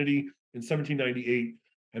Christianity in 1798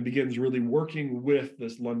 and begins really working with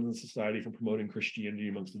this London Society for promoting Christianity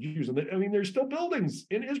amongst the Jews. And I mean, there's still buildings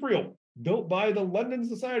in Israel built by the London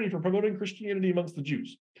Society for promoting Christianity amongst the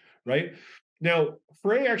Jews, right? Now,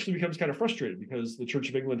 Frey actually becomes kind of frustrated because the Church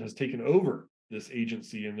of England has taken over this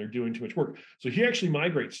agency and they're doing too much work. So he actually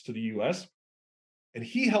migrates to the US, and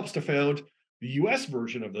he helps to found the US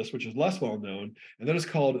version of this, which is less well known, and that is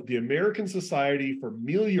called the American Society for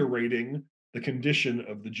Ameliorating the Condition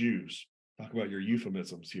of the Jews. Talk about your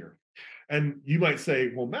euphemisms here. And you might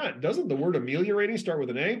say, well, Matt, doesn't the word ameliorating start with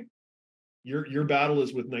an A? Your battle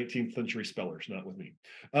is with 19th century spellers, not with me.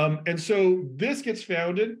 And so this gets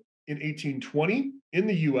founded in 1820 in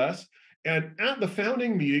the US. And at the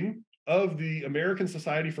founding meeting of the American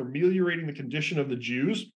Society for Ameliorating the Condition of the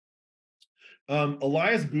Jews,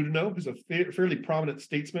 Elias Boudinot, who's a fairly prominent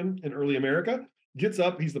statesman in early America, gets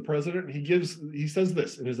up, he's the president, and he says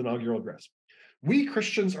this in his inaugural address. We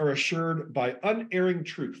Christians are assured by unerring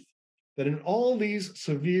truth that in all these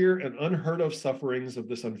severe and unheard of sufferings of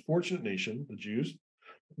this unfortunate nation, the Jews,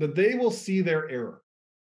 that they will see their error.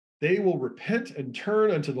 They will repent and turn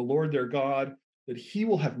unto the Lord their God, that he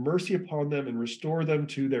will have mercy upon them and restore them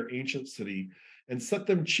to their ancient city and set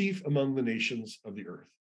them chief among the nations of the earth.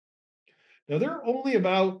 Now, there are only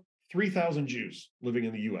about 3,000 Jews living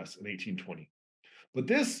in the US in 1820. But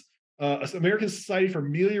this American Society for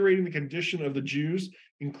Ameliorating the Condition of the Jews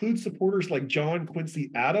includes supporters like John Quincy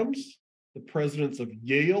Adams. The presidents of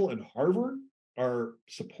Yale and Harvard are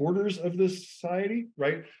supporters of this society,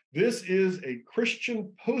 right? This is a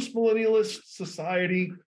Christian postmillennialist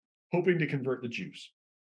society hoping to convert the Jews.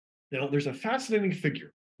 Now, there's a fascinating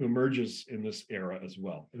figure who emerges in this era as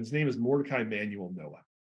well, and his name is Mordecai Manuel Noah.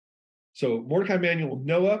 So Mordecai Manuel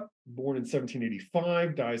Noah, born in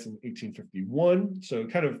 1785, dies in 1851. So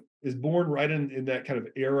kind of is born right in that kind of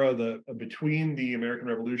era, between the American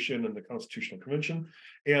Revolution and the Constitutional Convention.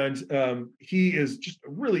 And he is just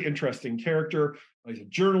a really interesting character. He's a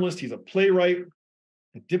journalist, he's a playwright,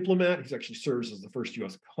 a diplomat. He actually serves as the first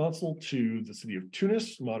US consul to the city of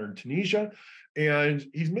Tunis, modern Tunisia. And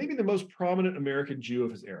he's maybe the most prominent American Jew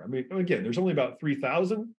of his era. I mean, again, there's only about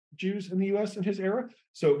 3,000 Jews in the US in his era.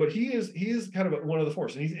 So, but he is kind of one of the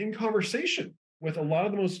force, and he's in conversation with a lot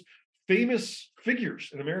of the most famous figures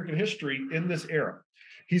in American history in this era.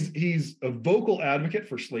 He's a vocal advocate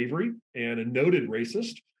for slavery and a noted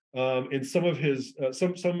racist. And some of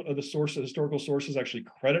the historical sources actually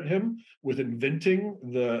credit him with inventing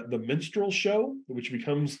the minstrel show, which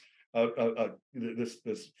becomes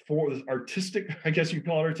this artistic, I guess you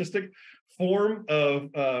call it artistic, form of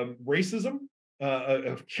racism,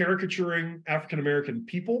 of caricaturing African American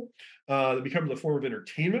people, that becomes a form of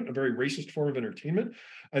entertainment, a very racist form of entertainment.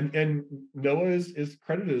 And Noah is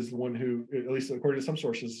credited as the one who, at least according to some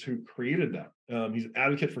sources, who created that. He's an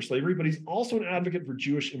advocate for slavery, but he's also an advocate for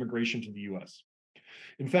Jewish immigration to the US.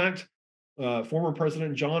 In fact, former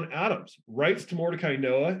President John Adams writes to Mordecai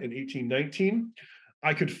Noah in 1819,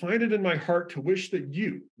 I could find it in my heart to wish that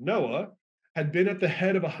you, Noah, had been at the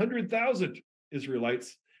head of 100,000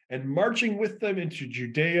 Israelites and marching with them into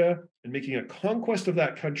Judea and making a conquest of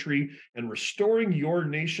that country and restoring your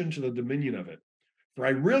nation to the dominion of it. For I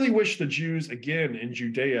really wish the Jews again in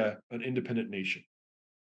Judea an independent nation.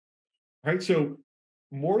 Right? So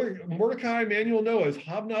Mordecai Manuel Noah is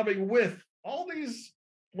hobnobbing with all these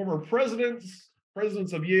former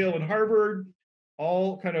presidents of Yale and Harvard,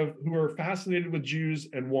 all kind of who are fascinated with Jews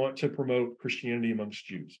and want to promote Christianity amongst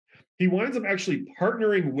Jews. He winds up actually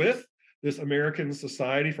partnering with this American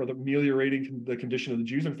Society for Ameliorating the Condition of the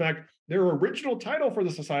Jews. In fact, their original title for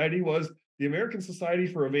the society was the American Society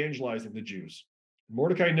for Evangelizing the Jews.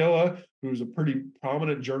 Mordecai Noah, who's a pretty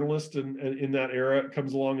prominent journalist in that era,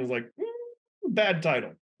 comes along and is like, bad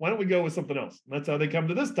title. Why don't we go with something else? And that's how they come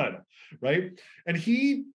to this title, right? And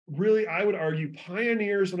he really, I would argue,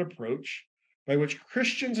 pioneers an approach by which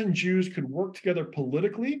Christians and Jews could work together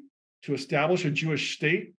politically to establish a Jewish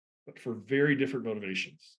state, but for very different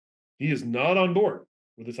motivations. He is not on board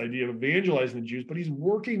with this idea of evangelizing the Jews, but he's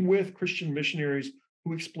working with Christian missionaries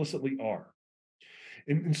who explicitly are.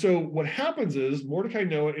 And so what happens is Mordecai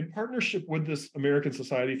Noah, in partnership with this American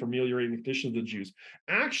Society for Ameliorating the Condition of the Jews,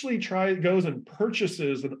 actually goes and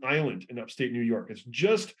purchases an island in upstate New York. It's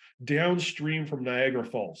just downstream from Niagara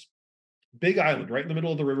Falls. Big island, right in the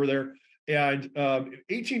middle of the river there. And in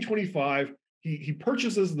 1825, he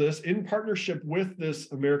purchases this in partnership with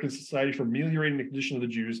this American Society for Ameliorating the Condition of the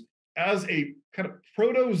Jews as a kind of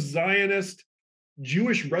proto-Zionist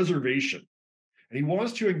Jewish reservation. And he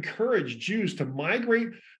wants to encourage Jews to migrate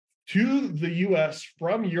to the US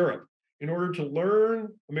from Europe in order to learn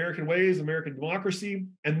American ways, American democracy,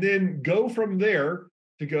 and then go from there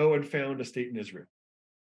to go and found a state in Israel.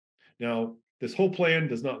 Now, this whole plan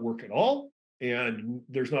does not work at all, and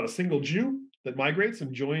there's not a single Jew that migrates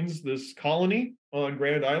and joins this colony on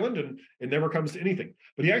Grand Island, and it never comes to anything.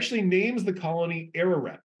 But he actually names the colony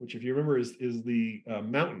Ararat, which, if you remember, is the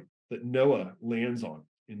mountain that Noah lands on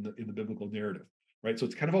in the biblical narrative, right? So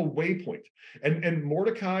it's kind of a waypoint. And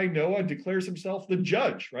Mordecai, Noah, declares himself the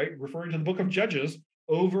judge, right? Referring to the book of Judges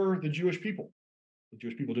over the Jewish people. The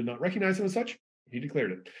Jewish people did not recognize him as such. He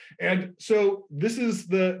declared it. And so this is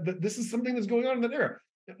this is something that's going on in that era.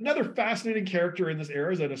 Another fascinating character in this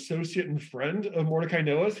era is an associate and friend of Mordecai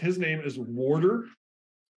Noah's. His name is Warder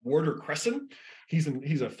Cresson. He's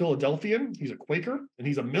a Philadelphian. He's a Quaker, and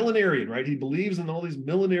he's a millenarian, right? He believes in all these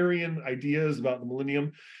millenarian ideas about the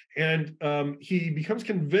millennium. And he becomes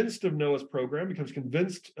convinced of Noah's program, becomes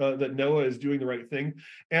convinced that Noah is doing the right thing.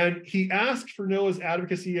 And he asks for Noah's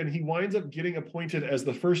advocacy, and he winds up getting appointed as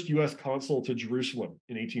the first U.S. consul to Jerusalem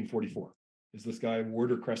in 1844, is this guy,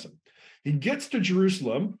 Warder Cresson. He gets to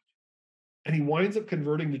Jerusalem, and he winds up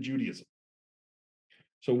converting to Judaism.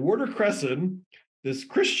 So Warder Cresson, this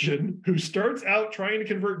Christian who starts out trying to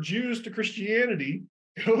convert Jews to Christianity,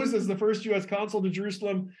 goes as the first U.S. consul to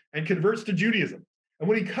Jerusalem and converts to Judaism. And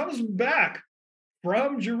when he comes back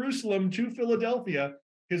from Jerusalem to Philadelphia,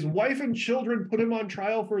 his wife and children put him on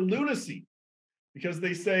trial for lunacy, because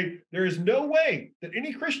they say there is no way that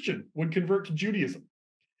any Christian would convert to Judaism.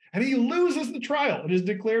 And he loses the trial and is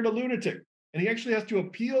declared a lunatic. And he actually has to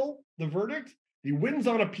appeal the verdict. He wins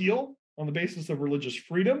on appeal on the basis of religious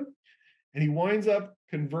freedom. And he winds up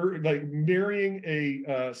marrying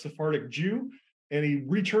a Sephardic Jew. And he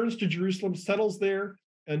returns to Jerusalem, settles there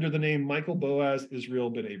under the name Michael Boaz Israel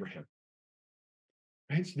ben Abraham.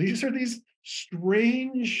 Right? So these are these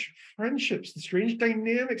strange friendships, the strange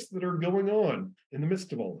dynamics that are going on in the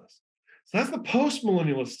midst of all this. So that's the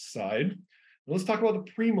post-millennialist side. Let's talk about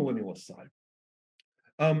the premillennialist side.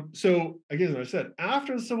 So again, as I said,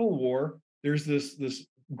 after the Civil War, there's this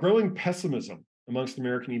growing pessimism amongst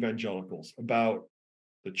American evangelicals about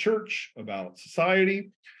the church, about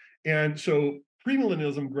society. And so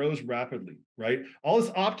premillennialism grows rapidly, right? All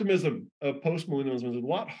this optimism of postmillennialism is a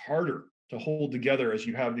lot harder to hold together as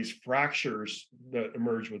you have these fractures that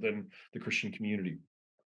emerge within the Christian community.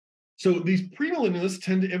 So these premillennialists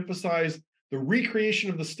tend to emphasize the recreation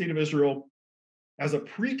of the state of Israel as a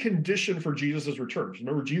precondition for Jesus' return.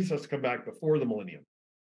 Remember, Jesus has to come back before the millennium.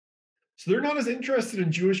 So they're not as interested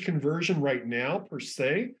in Jewish conversion right now, per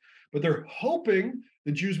se, but they're hoping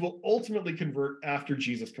the Jews will ultimately convert after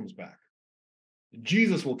Jesus comes back.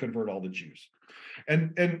 Jesus will convert all the Jews.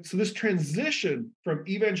 And so this transition from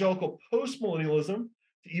evangelical postmillennialism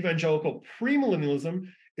to evangelical premillennialism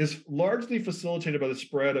is largely facilitated by the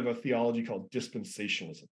spread of a theology called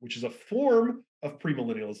dispensationalism, which is a form of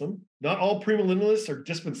premillennialism. Not all premillennialists are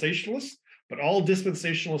dispensationalists, but all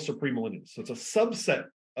dispensationalists are premillennialists. So it's a subset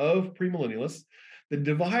of premillennialists that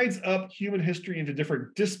divides up human history into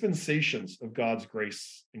different dispensations of God's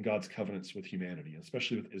grace and God's covenants with humanity,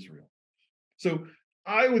 especially with Israel. So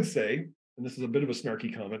I would say, and this is a bit of a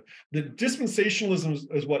snarky comment, that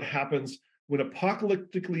dispensationalism is what happens when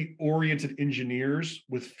apocalyptically oriented engineers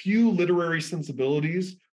with few literary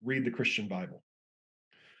sensibilities read the Christian Bible.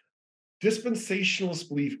 Dispensationalists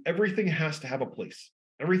believe everything has to have a place.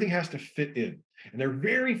 Everything has to fit in. And they're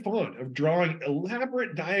very fond of drawing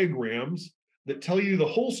elaborate diagrams that tell you the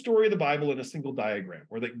whole story of the Bible in a single diagram,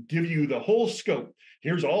 or that give you the whole scope.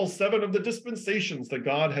 Here's all 7 of the dispensations that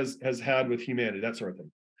God has had with humanity, that sort of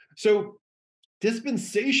thing. So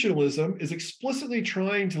dispensationalism is explicitly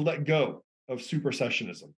trying to let go of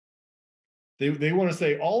supersessionism. They want to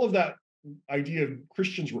say all of that idea of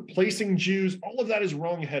Christians replacing Jews, all of that is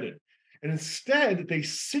wrong-headed. And instead, they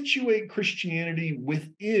situate Christianity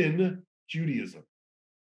within Judaism.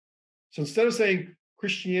 So instead of saying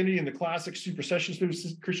Christianity in the classic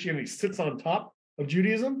supersessionist Christianity sits on top of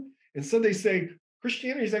Judaism, instead they say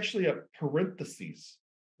Christianity is actually a parenthesis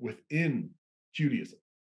within Judaism.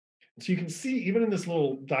 And so you can see, even in this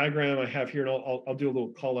little diagram I have here, and I'll do a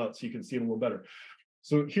little call out so you can see it a little better.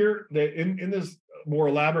 So here, in this more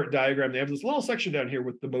elaborate diagram, they have this little section down here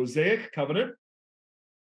with the Mosaic covenant,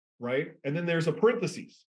 right? And then there's a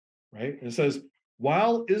parenthesis, right? And it says,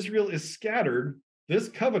 while Israel is scattered, this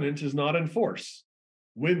covenant is not in force.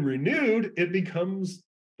 When renewed, it becomes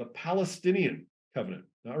the Palestinian covenant,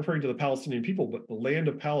 not referring to the Palestinian people, but the land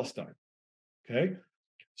of Palestine, okay?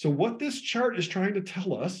 So what this chart is trying to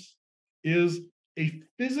tell us is a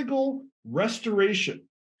physical restoration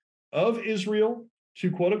of Israel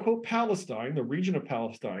to quote unquote Palestine, the region of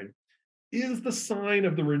Palestine, is the sign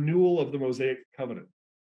of the renewal of the Mosaic covenant.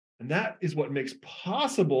 And that is what makes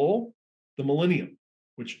possible the millennium.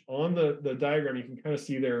 which on the diagram you can kind of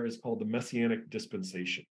see there is called the Messianic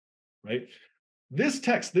dispensation, right? This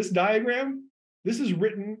text, this diagram, this is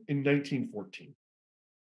written in 1914.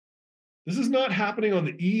 This is not happening on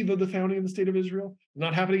the eve of the founding of the state of Israel,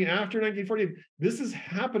 not happening after 1914. This is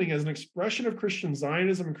happening as an expression of Christian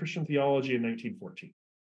Zionism and Christian theology in 1914.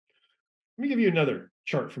 Let me give you another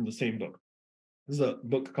chart from the same book. This is a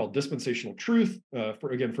book called Dispensational Truth,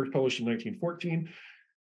 first published in 1914.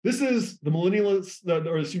 This is the millennialist,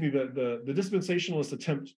 the dispensationalist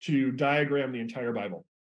attempt to diagram the entire Bible.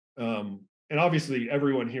 And obviously,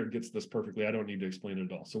 everyone here gets this perfectly. I don't need to explain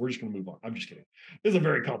it at all. So we're just going to move on. I'm just kidding. This is a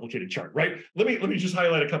very complicated chart, right? Let me just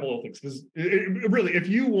highlight a couple of things, because really, if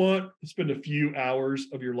you want to spend a few hours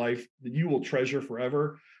of your life that you will treasure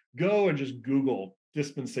forever, go and just Google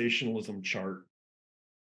dispensationalism chart.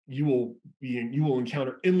 You will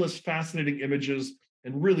encounter endless, fascinating images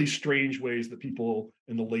and really strange ways that people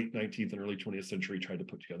in the late 19th and early 20th century tried to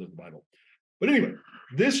put together the Bible. But anyway,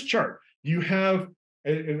 this chart, you have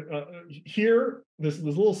here, this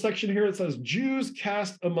little section here, it says Jews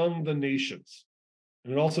cast among the nations.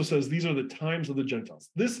 And it also says these are the times of the Gentiles.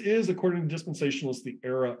 This is, according to dispensationalists, the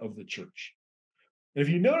era of the church. And if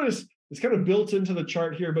you notice, it's kind of built into the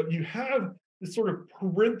chart here, but you have this sort of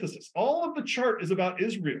parenthesis. All of the chart is about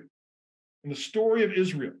Israel and the story of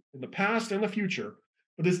Israel in the past and the future.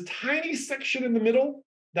 But this tiny section in the middle,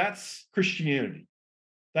 that's Christianity.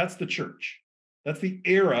 That's the church. That's the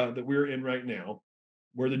era that we're in right now,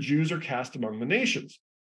 where the Jews are cast among the nations.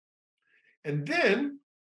 And then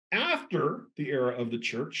after the era of the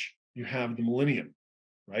church, you have the millennium,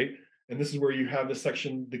 right? And this is where you have this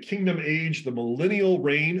section, the kingdom age, the millennial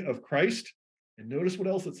reign of Christ. And notice what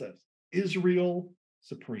else it says, Israel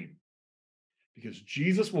supreme. Because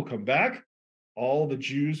Jesus will come back, all the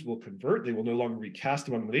Jews will convert. They will no longer be cast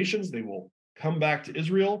among the nations. They will come back to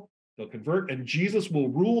Israel. They'll convert, and Jesus will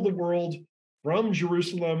rule the world from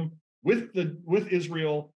Jerusalem with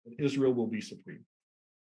Israel, and Israel will be supreme.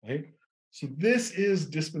 Right? So this is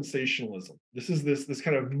dispensationalism. This is this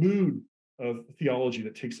kind of mood of theology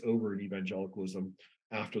that takes over in evangelicalism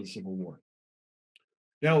after the Civil War.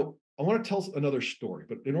 Now, I want to tell another story,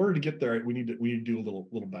 but in order to get there, we need to do a little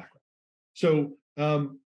background. So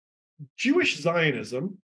Jewish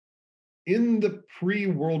Zionism in the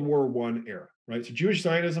pre-World War I era, right? So Jewish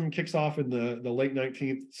Zionism kicks off in the late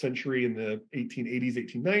 19th century, in the 1880s,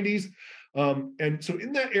 1890s. And so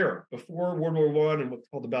in that era, before World War I and what's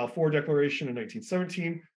called the Balfour Declaration in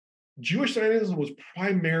 1917, Jewish Zionism was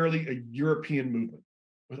primarily a European movement,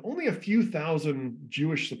 with only a few thousand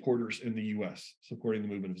Jewish supporters in the US supporting the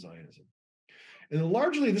movement of Zionism. And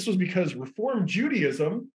largely this was because Reform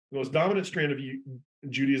Judaism, the most dominant strand of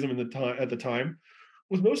Judaism at the time,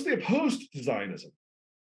 was mostly opposed to Zionism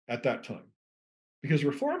at that time. Because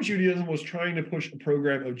Reform Judaism was trying to push a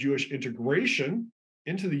program of Jewish integration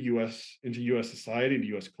into the US, into US society,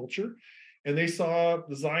 the US culture. And they saw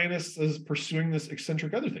the Zionists as pursuing this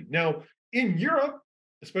eccentric other thing. Now, in Europe,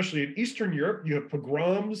 especially in Eastern Europe, you have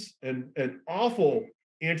pogroms and awful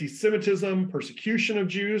anti-Semitism, persecution of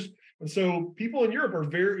Jews. And so Jews in Europe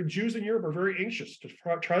are very anxious to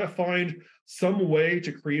try to find some way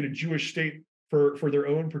to create a Jewish state for their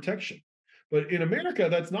own protection. But in America,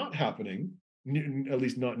 that's not happening, at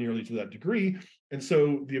least not nearly to that degree. And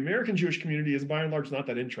so the American Jewish community is by and large not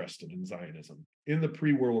that interested in Zionism in the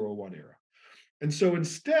pre-World War I era. And so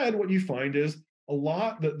instead, what you find is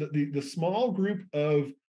the small group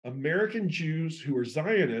of American Jews who are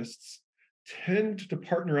Zionists tend to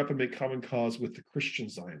partner up and make common cause with the Christian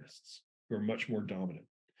Zionists, who are much more dominant.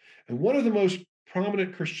 And one of the most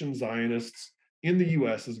prominent Christian Zionists in the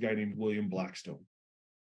US is a guy named William Blackstone.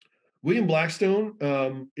 William Blackstone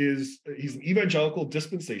he's an evangelical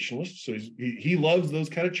dispensationalist, so he loves those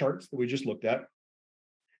kind of charts that we just looked at.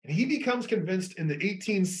 And he becomes convinced in the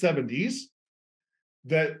 1870s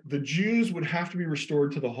that the Jews would have to be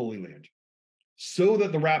restored to the Holy Land so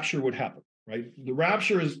that the rapture would happen, right? The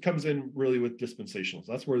rapture comes in really with dispensationalism.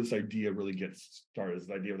 That's where this idea really gets started, is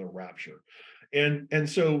the idea of the rapture. And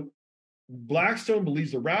so Blackstone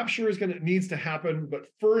believes the rapture needs to happen, but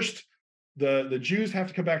first the Jews have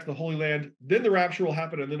to come back to the Holy Land, then the rapture will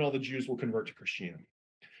happen, and then all the Jews will convert to Christianity.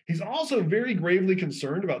 He's also very gravely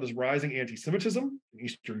concerned about this rising anti-Semitism in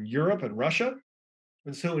Eastern Europe and Russia.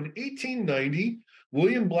 And so in 1890,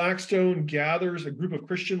 William Blackstone gathers a group of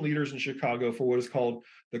Christian leaders in Chicago for what is called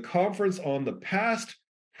the Conference on the Past,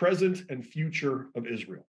 Present, and Future of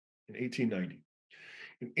Israel in 1890.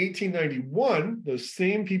 In 1891, those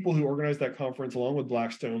same people who organized that conference, along with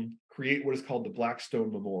Blackstone, create what is called the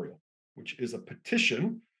Blackstone Memorial, which is a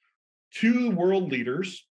petition to world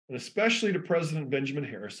leaders, and especially to President Benjamin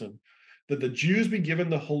Harrison, that the Jews be given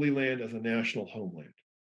the Holy Land as a national homeland.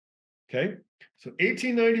 Okay, so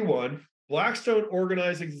 1891, Blackstone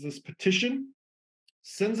organizes this petition,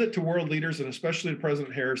 sends it to world leaders, and especially to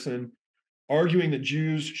President Harrison, arguing that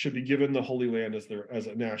Jews should be given the Holy Land as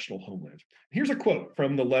a national homeland. Here's a quote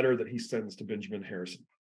from the letter that he sends to Benjamin Harrison.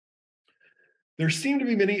 There seem to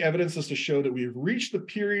be many evidences to show that we have reached the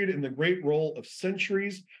period in the great roll of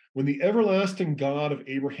centuries when the everlasting God of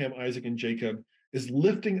Abraham, Isaac, and Jacob is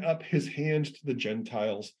lifting up his hand to the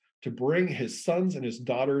Gentiles to bring his sons and his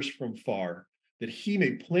daughters from far, that he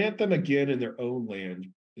may plant them again in their own land,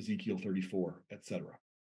 Ezekiel 34, etc.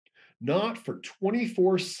 Not for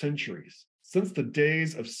 24 centuries, since the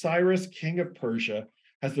days of Cyrus, king of Persia,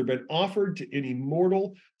 has there been offered to any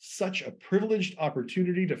mortal such a privileged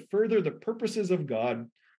opportunity to further the purposes of God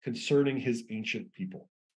concerning his ancient people.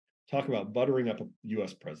 Talk about buttering up a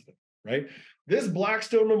US president, right? This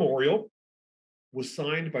Blackstone Memorial was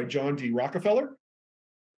signed by John D. Rockefeller,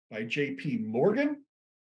 by J.P. Morgan,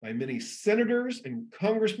 by many senators and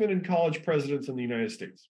congressmen and college presidents in the United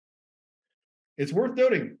States. It's worth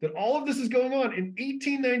noting that all of this is going on in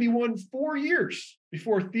 1891, 4 years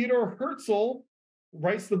before Theodor Herzl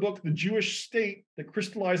writes the book, The Jewish State, that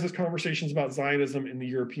crystallizes conversations about Zionism in the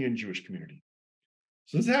European Jewish community.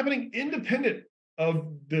 So this is happening independent of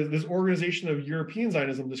this organization of European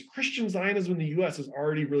Zionism. This Christian Zionism in the US is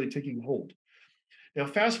already really taking hold. Now,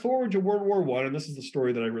 fast forward to World War I, and this is the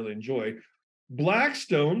story that I really enjoy.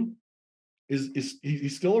 Blackstone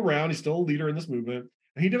he's still around, he's still a leader in this movement,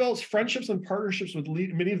 and he develops friendships and partnerships with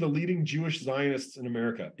many of the leading Jewish Zionists in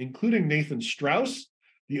America, including Nathan Strauss,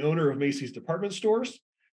 the owner of Macy's department stores,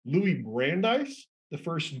 Louis Brandeis, the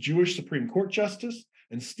first Jewish Supreme Court justice,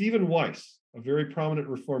 and Stephen Weiss, a very prominent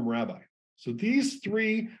Reform rabbi. So these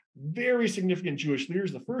three very significant Jewish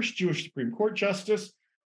leaders, the first Jewish Supreme Court justice,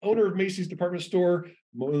 owner of Macy's department store,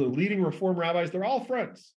 one of the leading Reform rabbis, they're all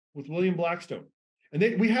friends with William Blackstone.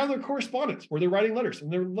 And we have their correspondence where they're writing letters,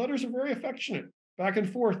 and their letters are very affectionate, back and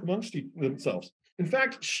forth amongst themselves. In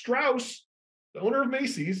fact, Strauss, the owner of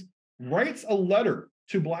Macy's, writes a letter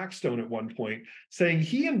to Blackstone at one point saying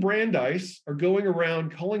he and Brandeis are going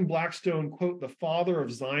around calling Blackstone, quote, the father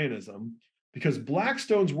of Zionism, because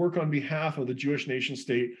Blackstone's work on behalf of the Jewish nation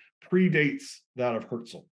state predates that of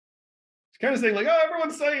Herzl. It's kind of saying like, oh,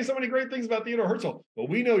 everyone's saying so many great things about Theodor Herzl, but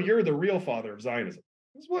we know you're the real father of Zionism.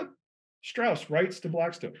 This is what Strauss writes to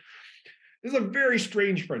Blackstone. This is a very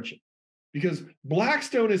strange friendship because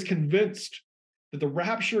Blackstone is convinced that the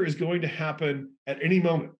rapture is going to happen at any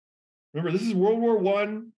moment. Remember, this is World War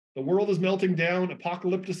I. The world is melting down.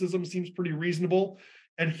 Apocalypticism seems pretty reasonable.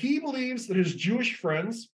 And he believes that his Jewish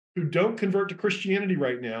friends who don't convert to Christianity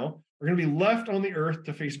right now are going to be left on the earth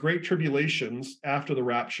to face great tribulations after the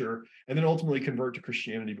rapture and then ultimately convert to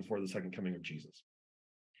Christianity before the second coming of Jesus.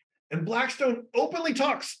 And Blackstone openly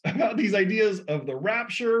talks about these ideas of the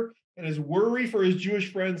rapture and his worry for his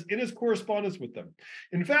Jewish friends in his correspondence with them.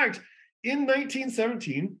 In fact, in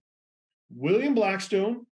 1917, William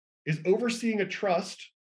Blackstone is overseeing a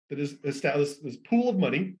trust that is established, this pool of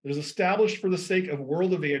money that is established for the sake of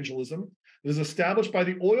world evangelism, that is established by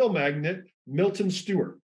the oil magnate Milton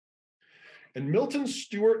Stewart. And Milton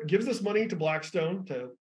Stewart gives this money to Blackstone to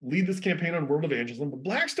lead this campaign on world evangelism, but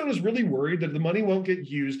Blackstone is really worried that the money won't get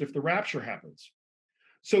used if the rapture happens.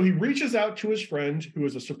 So he reaches out to his friend, who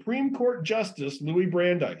is a Supreme Court Justice, Louis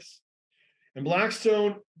Brandeis. And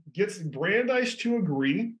Blackstone gets Brandeis to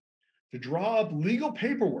agree to draw up legal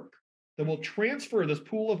paperwork that will transfer this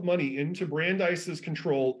pool of money into Brandeis's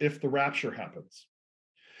control if the rapture happens.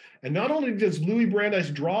 And not only does Louis Brandeis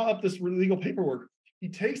draw up this legal paperwork, he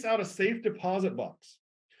takes out a safe deposit box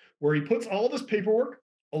where he puts all this paperwork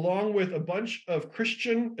along with a bunch of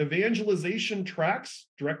Christian evangelization tracts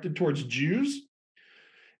directed towards Jews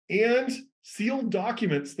and sealed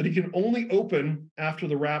documents that he can only open after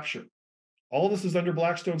the rapture. All this is under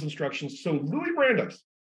Blackstone's instructions. So Louis Brandeis,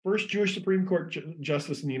 first Jewish Supreme Court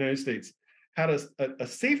justice in the United States, had a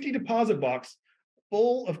safety deposit box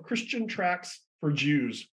full of Christian tracts for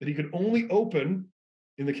Jews that he could only open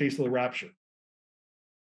in the case of the rapture.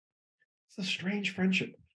 It's a strange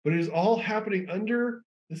friendship, but it is all happening under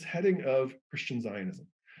this heading of Christian Zionism.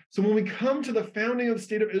 So when we come to the founding of the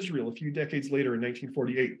state of Israel a few decades later in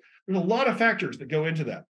 1948, there's a lot of factors that go into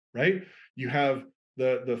that, right? You have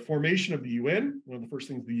the formation of the UN. One of the first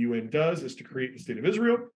things the UN does is to create the state of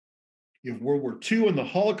Israel. You have World War II and the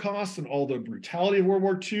Holocaust and all the brutality of World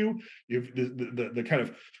War II. You have the kind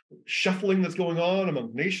of shuffling that's going on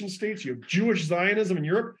among nation states. You have Jewish Zionism in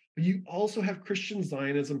Europe, but you also have Christian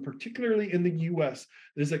Zionism, particularly in the US,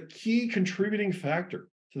 that is a key contributing factor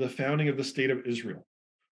to the founding of the state of Israel.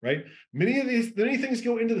 right? Many things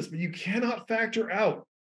go into this, but you cannot factor out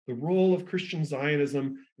the role of Christian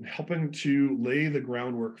Zionism in helping to lay the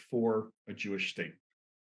groundwork for a Jewish state.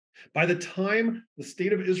 By the time the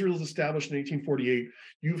state of Israel is established in 1848,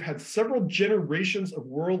 you've had several generations of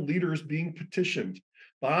world leaders being petitioned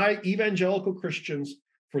by evangelical Christians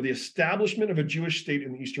for the establishment of a Jewish state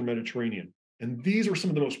in the Eastern Mediterranean. And these were some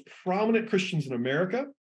of the most prominent Christians in America,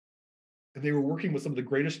 and they were working with some of the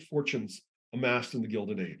greatest fortunes amassed in the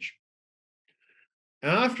Gilded Age.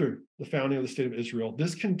 After the founding of the State of Israel,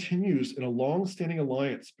 this continues in a long-standing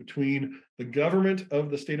alliance between the government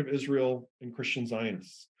of the State of Israel and Christian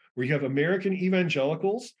Zionists, where you have American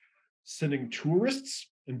evangelicals sending tourists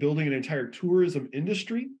and building an entire tourism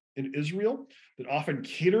industry in Israel that often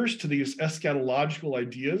caters to these eschatological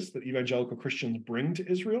ideas that evangelical Christians bring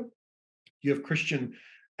to Israel. You have Christian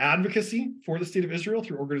advocacy for the State of Israel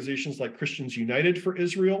through organizations like Christians United for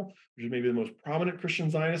Israel, which is maybe the most prominent Christian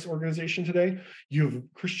Zionist organization today. You have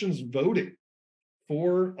Christians voting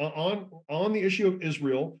for on the issue of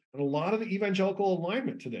Israel, and a lot of the evangelical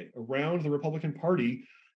alignment today around the Republican Party,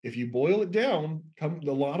 if you boil it down, a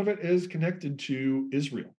lot of it is connected to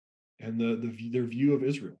Israel and their view of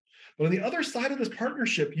Israel. But on the other side of this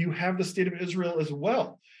partnership, you have the State of Israel as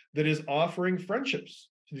well, that is offering friendships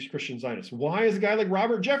to these Christian Zionists. Why is a guy like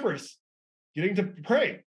Robert Jeffress getting to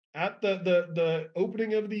pray at the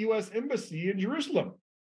opening of the U.S. Embassy in Jerusalem?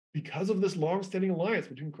 Because of this long-standing alliance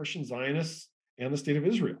between Christian Zionists and the State of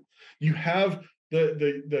Israel. You have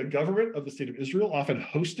the government of the State of Israel often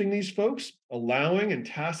hosting these folks, allowing and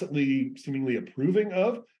tacitly, seemingly approving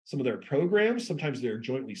of some of their programs. Sometimes they're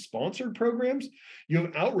jointly sponsored programs. You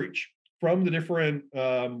have outreach from the different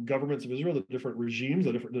governments of Israel, the different regimes,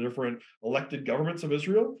 the different elected governments of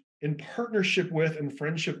Israel, in partnership with and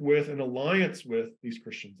friendship with and alliance with these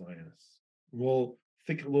Christian Zionists. We'll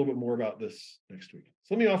think a little bit more about this next week.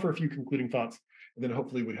 So let me offer a few concluding thoughts, and then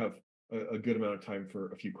hopefully we have a good amount of time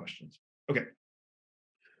for a few questions. Okay.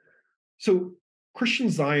 So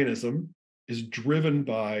Christian Zionism is driven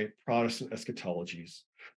by Protestant eschatologies,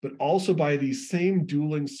 but also by these same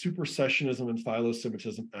dueling supersessionism and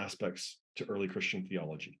philo-Semitism aspects to early Christian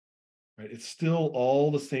theology. Right? It's still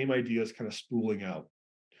all the same ideas kind of spooling out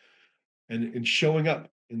and showing up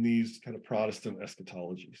in these kind of Protestant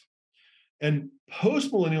eschatologies. And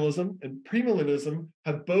postmillennialism and premillennialism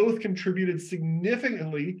have both contributed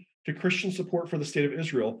significantly to Christian support for the State of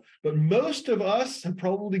Israel, but most of us have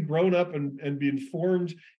probably grown up and been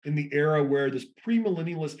formed in the era where this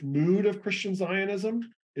premillennialist mood of Christian Zionism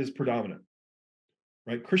is predominant,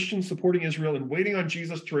 right? Christians supporting Israel and waiting on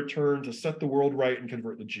Jesus to return to set the world right and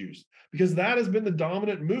convert the Jews, because that has been the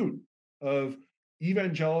dominant mood of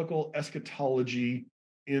evangelical eschatology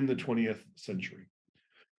in the 20th century.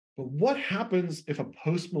 But what happens if a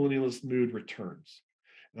postmillennialist mood returns?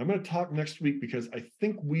 And I'm going to talk next week because I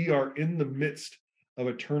think we are in the midst of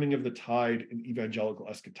a turning of the tide in evangelical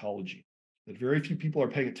eschatology that very few people are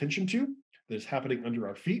paying attention to, that is happening under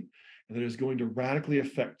our feet, and that is going to radically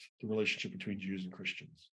affect the relationship between Jews and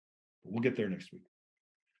Christians. But we'll get there next week.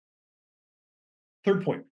 Third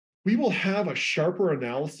point, we will have a sharper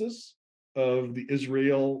analysis of the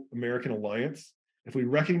Israel-American alliance if we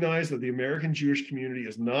recognize that the American Jewish community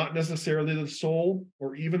is not necessarily the sole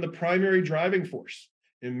or even the primary driving force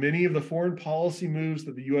in many of the foreign policy moves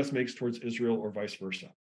that the U.S. makes towards Israel or vice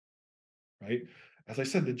versa, right? As I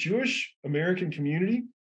said, the Jewish American community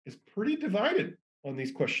is pretty divided on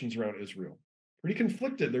these questions around Israel, pretty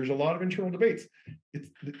conflicted. There's a lot of internal debates.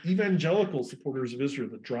 It's the evangelical supporters of Israel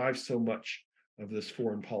that drive so much of this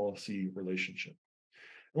foreign policy relationship.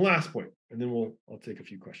 And last point, and then I'll take a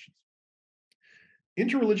few questions.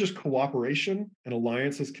 Interreligious cooperation and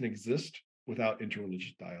alliances can exist without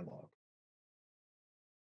interreligious dialogue.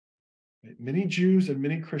 Many Jews and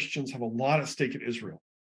many Christians have a lot at stake in Israel.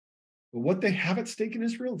 But what they have at stake in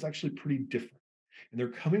Israel is actually pretty different. And they're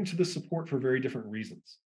coming to the support for very different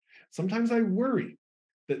reasons. Sometimes I worry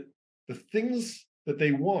that the things that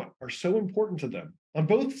they want are so important to them on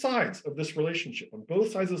both sides of this relationship, on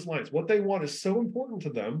both sides of this alliance. What they want is so important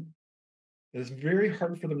to them that it's very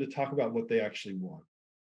hard for them to talk about what they actually want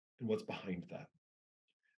and what's behind that.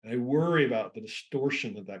 And I worry about the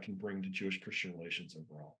distortion that can bring to Jewish-Christian relations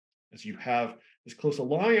overall. As you have this close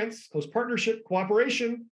alliance, close partnership,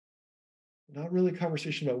 cooperation, not really a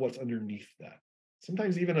conversation about what's underneath that.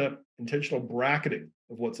 Sometimes even an intentional bracketing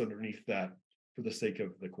of what's underneath that for the sake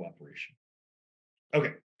of the cooperation.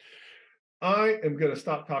 Okay, I am going to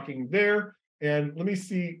stop talking there. And let me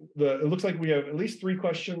see, it looks like we have at least 3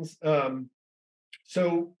 questions.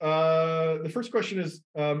 So the first question is,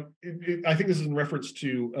 I think this is in reference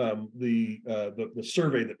to the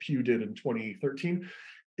survey that Pew did in 2013.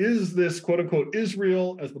 Is this quote unquote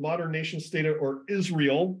Israel as the modern nation state, or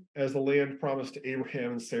Israel as the land promised to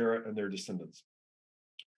Abraham and Sarah and their descendants?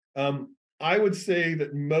 I would say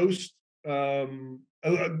that most, you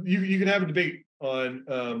can have a debate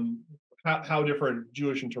on how different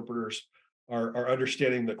Jewish interpreters are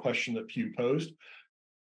understanding the question that Pew posed.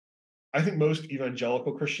 I think most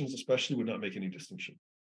evangelical Christians especially would not make any distinction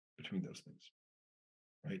between those things,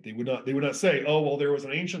 right? They would not say, oh, well, there was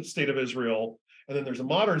an ancient state of Israel and then there's a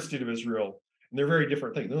modern state of Israel, and they're very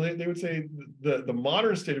different things. No, they would say the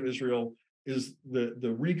modern state of Israel is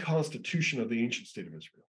the reconstitution of the ancient state of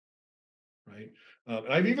Israel, right?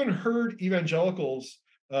 And I've even heard evangelicals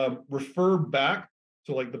refer back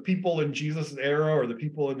to like the people in Jesus' era or the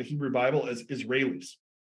people in the Hebrew Bible as Israelis,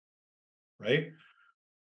 right?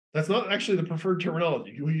 That's not actually the preferred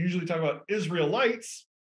terminology. We usually talk about Israelites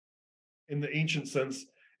in the ancient sense,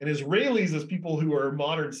 and Israelis as people who are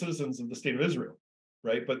modern citizens of the state of Israel,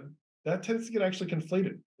 right? But that tends to get actually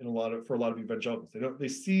conflated for a lot of evangelicals. They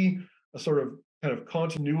see a sort of kind of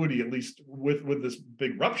continuity, at least with this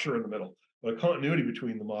big rupture in the middle, but a continuity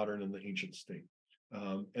between the modern and the ancient state.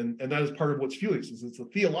 And that is part of what's fueling this. It's a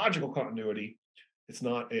theological continuity. It's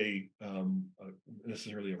not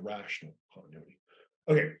necessarily a rational continuity.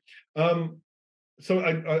 Okay. So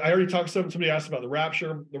I already talked, somebody asked about the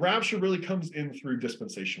rapture. The rapture really comes in through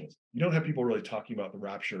dispensationalism. You don't have people really talking about the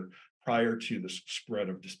rapture prior to the spread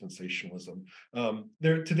of dispensationalism.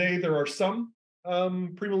 Today, there are some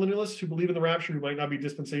premillennialists who believe in the rapture who might not be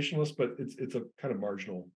dispensationalists, but it's a kind of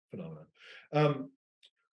marginal phenomenon.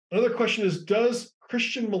 Another question is, does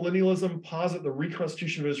Christian millennialism posit the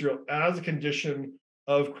reconstitution of Israel as a condition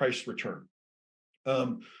of Christ's return?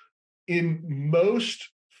 In most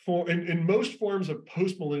forms of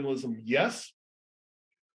postmillennialism, yes,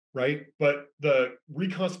 right? But the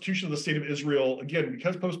reconstitution of the state of Israel, again,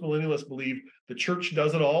 because postmillennialists believe the church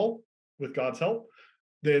does it all with God's help,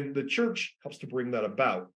 then the church helps to bring that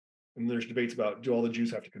about. And there's debates about, do all the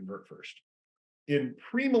Jews have to convert first? In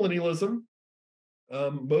premillennialism,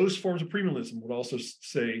 most forms of premillennialism would also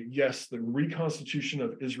say, yes, the reconstitution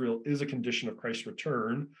of Israel is a condition of Christ's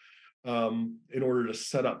return in order to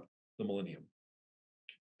set up the millennium.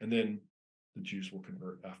 And then the Jews will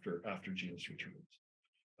convert after Jesus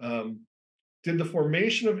returns. Did the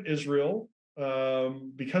formation of Israel,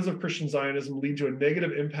 because of Christian Zionism, lead to a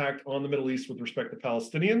negative impact on the Middle East with respect to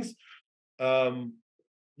Palestinians?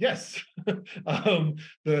 Yes. I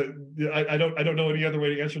don't know any other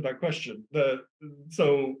way to answer that question.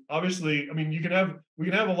 So obviously, I mean, we can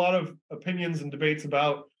have a lot of opinions and debates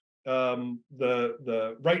about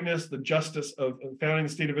the rightness, the justice of founding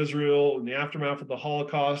the state of Israel in the aftermath of the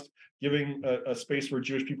Holocaust, giving a space where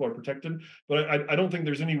Jewish people are protected. But I don't think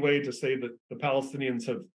there's any way to say that the Palestinians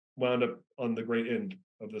have wound up on the great end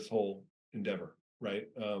of this whole endeavor, right?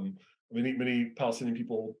 Many Palestinian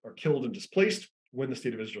people are killed and displaced when the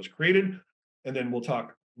state of Israel is created. And then we'll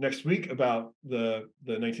talk next week about the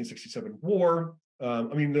 1967 war.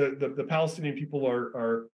 The Palestinian people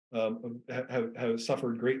have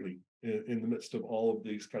suffered greatly in the midst of all of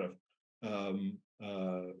these kind of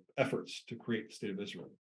efforts to create the state of Israel.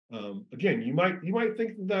 Again, you might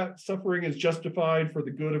think that suffering is justified for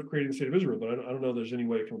the good of creating the state of Israel, but I don't know if there's any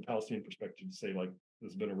way from a Palestinian perspective to say like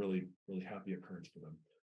this has been a really, really happy occurrence for them.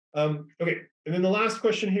 Okay, and then the last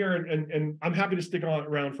question here, and I'm happy to stick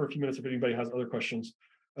around for a few minutes if anybody has other questions.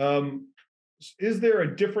 Is there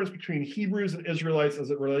a difference between Hebrews and Israelites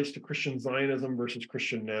as it relates to Christian Zionism versus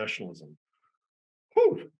Christian nationalism?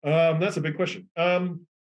 That's a big question.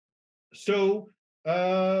 So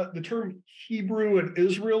the term Hebrew and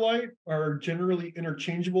Israelite are generally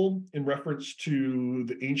interchangeable in reference to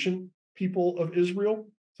the ancient people of Israel.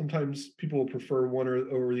 Sometimes people will prefer one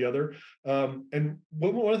over the other. And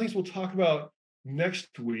one of the things we'll talk about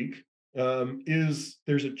next week is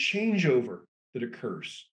there's a changeover that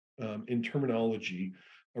occurs in terminology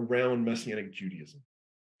around Messianic Judaism.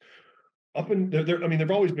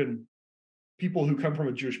 There've always been people who come from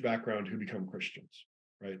a Jewish background who become Christians,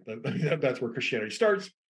 right? That's where Christianity starts.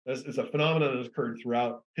 It's a phenomenon that has occurred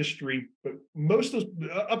throughout history, but most of those,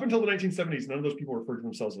 up until the 1970s, none of those people referred to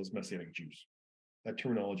themselves as Messianic Jews. That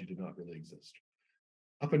terminology did not really exist.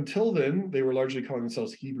 Up until then, they were largely calling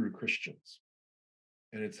themselves Hebrew Christians.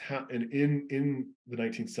 And in the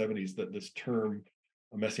 1970s that this term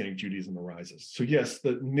Messianic Judaism arises. So yes,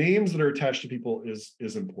 the names that are attached to people is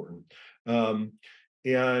important. So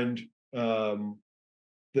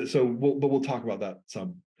we'll talk about that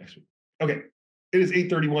some next week. Okay, it is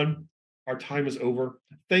 8:31. Our time is over.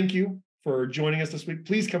 Thank you for joining us this week.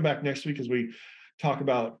 Please come back next week as we talk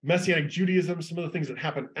about Messianic Judaism, some of the things that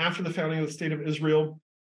happened after the founding of the state of Israel.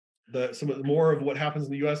 more of what happens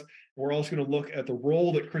in the U.S. We're also going to look at the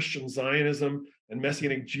role that Christian Zionism and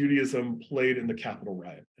Messianic Judaism played in the Capitol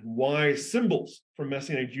riot, and why symbols from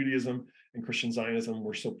Messianic Judaism and Christian Zionism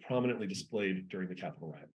were so prominently displayed during the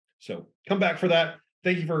Capitol riot. So come back for that.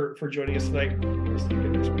 Thank you for joining us tonight.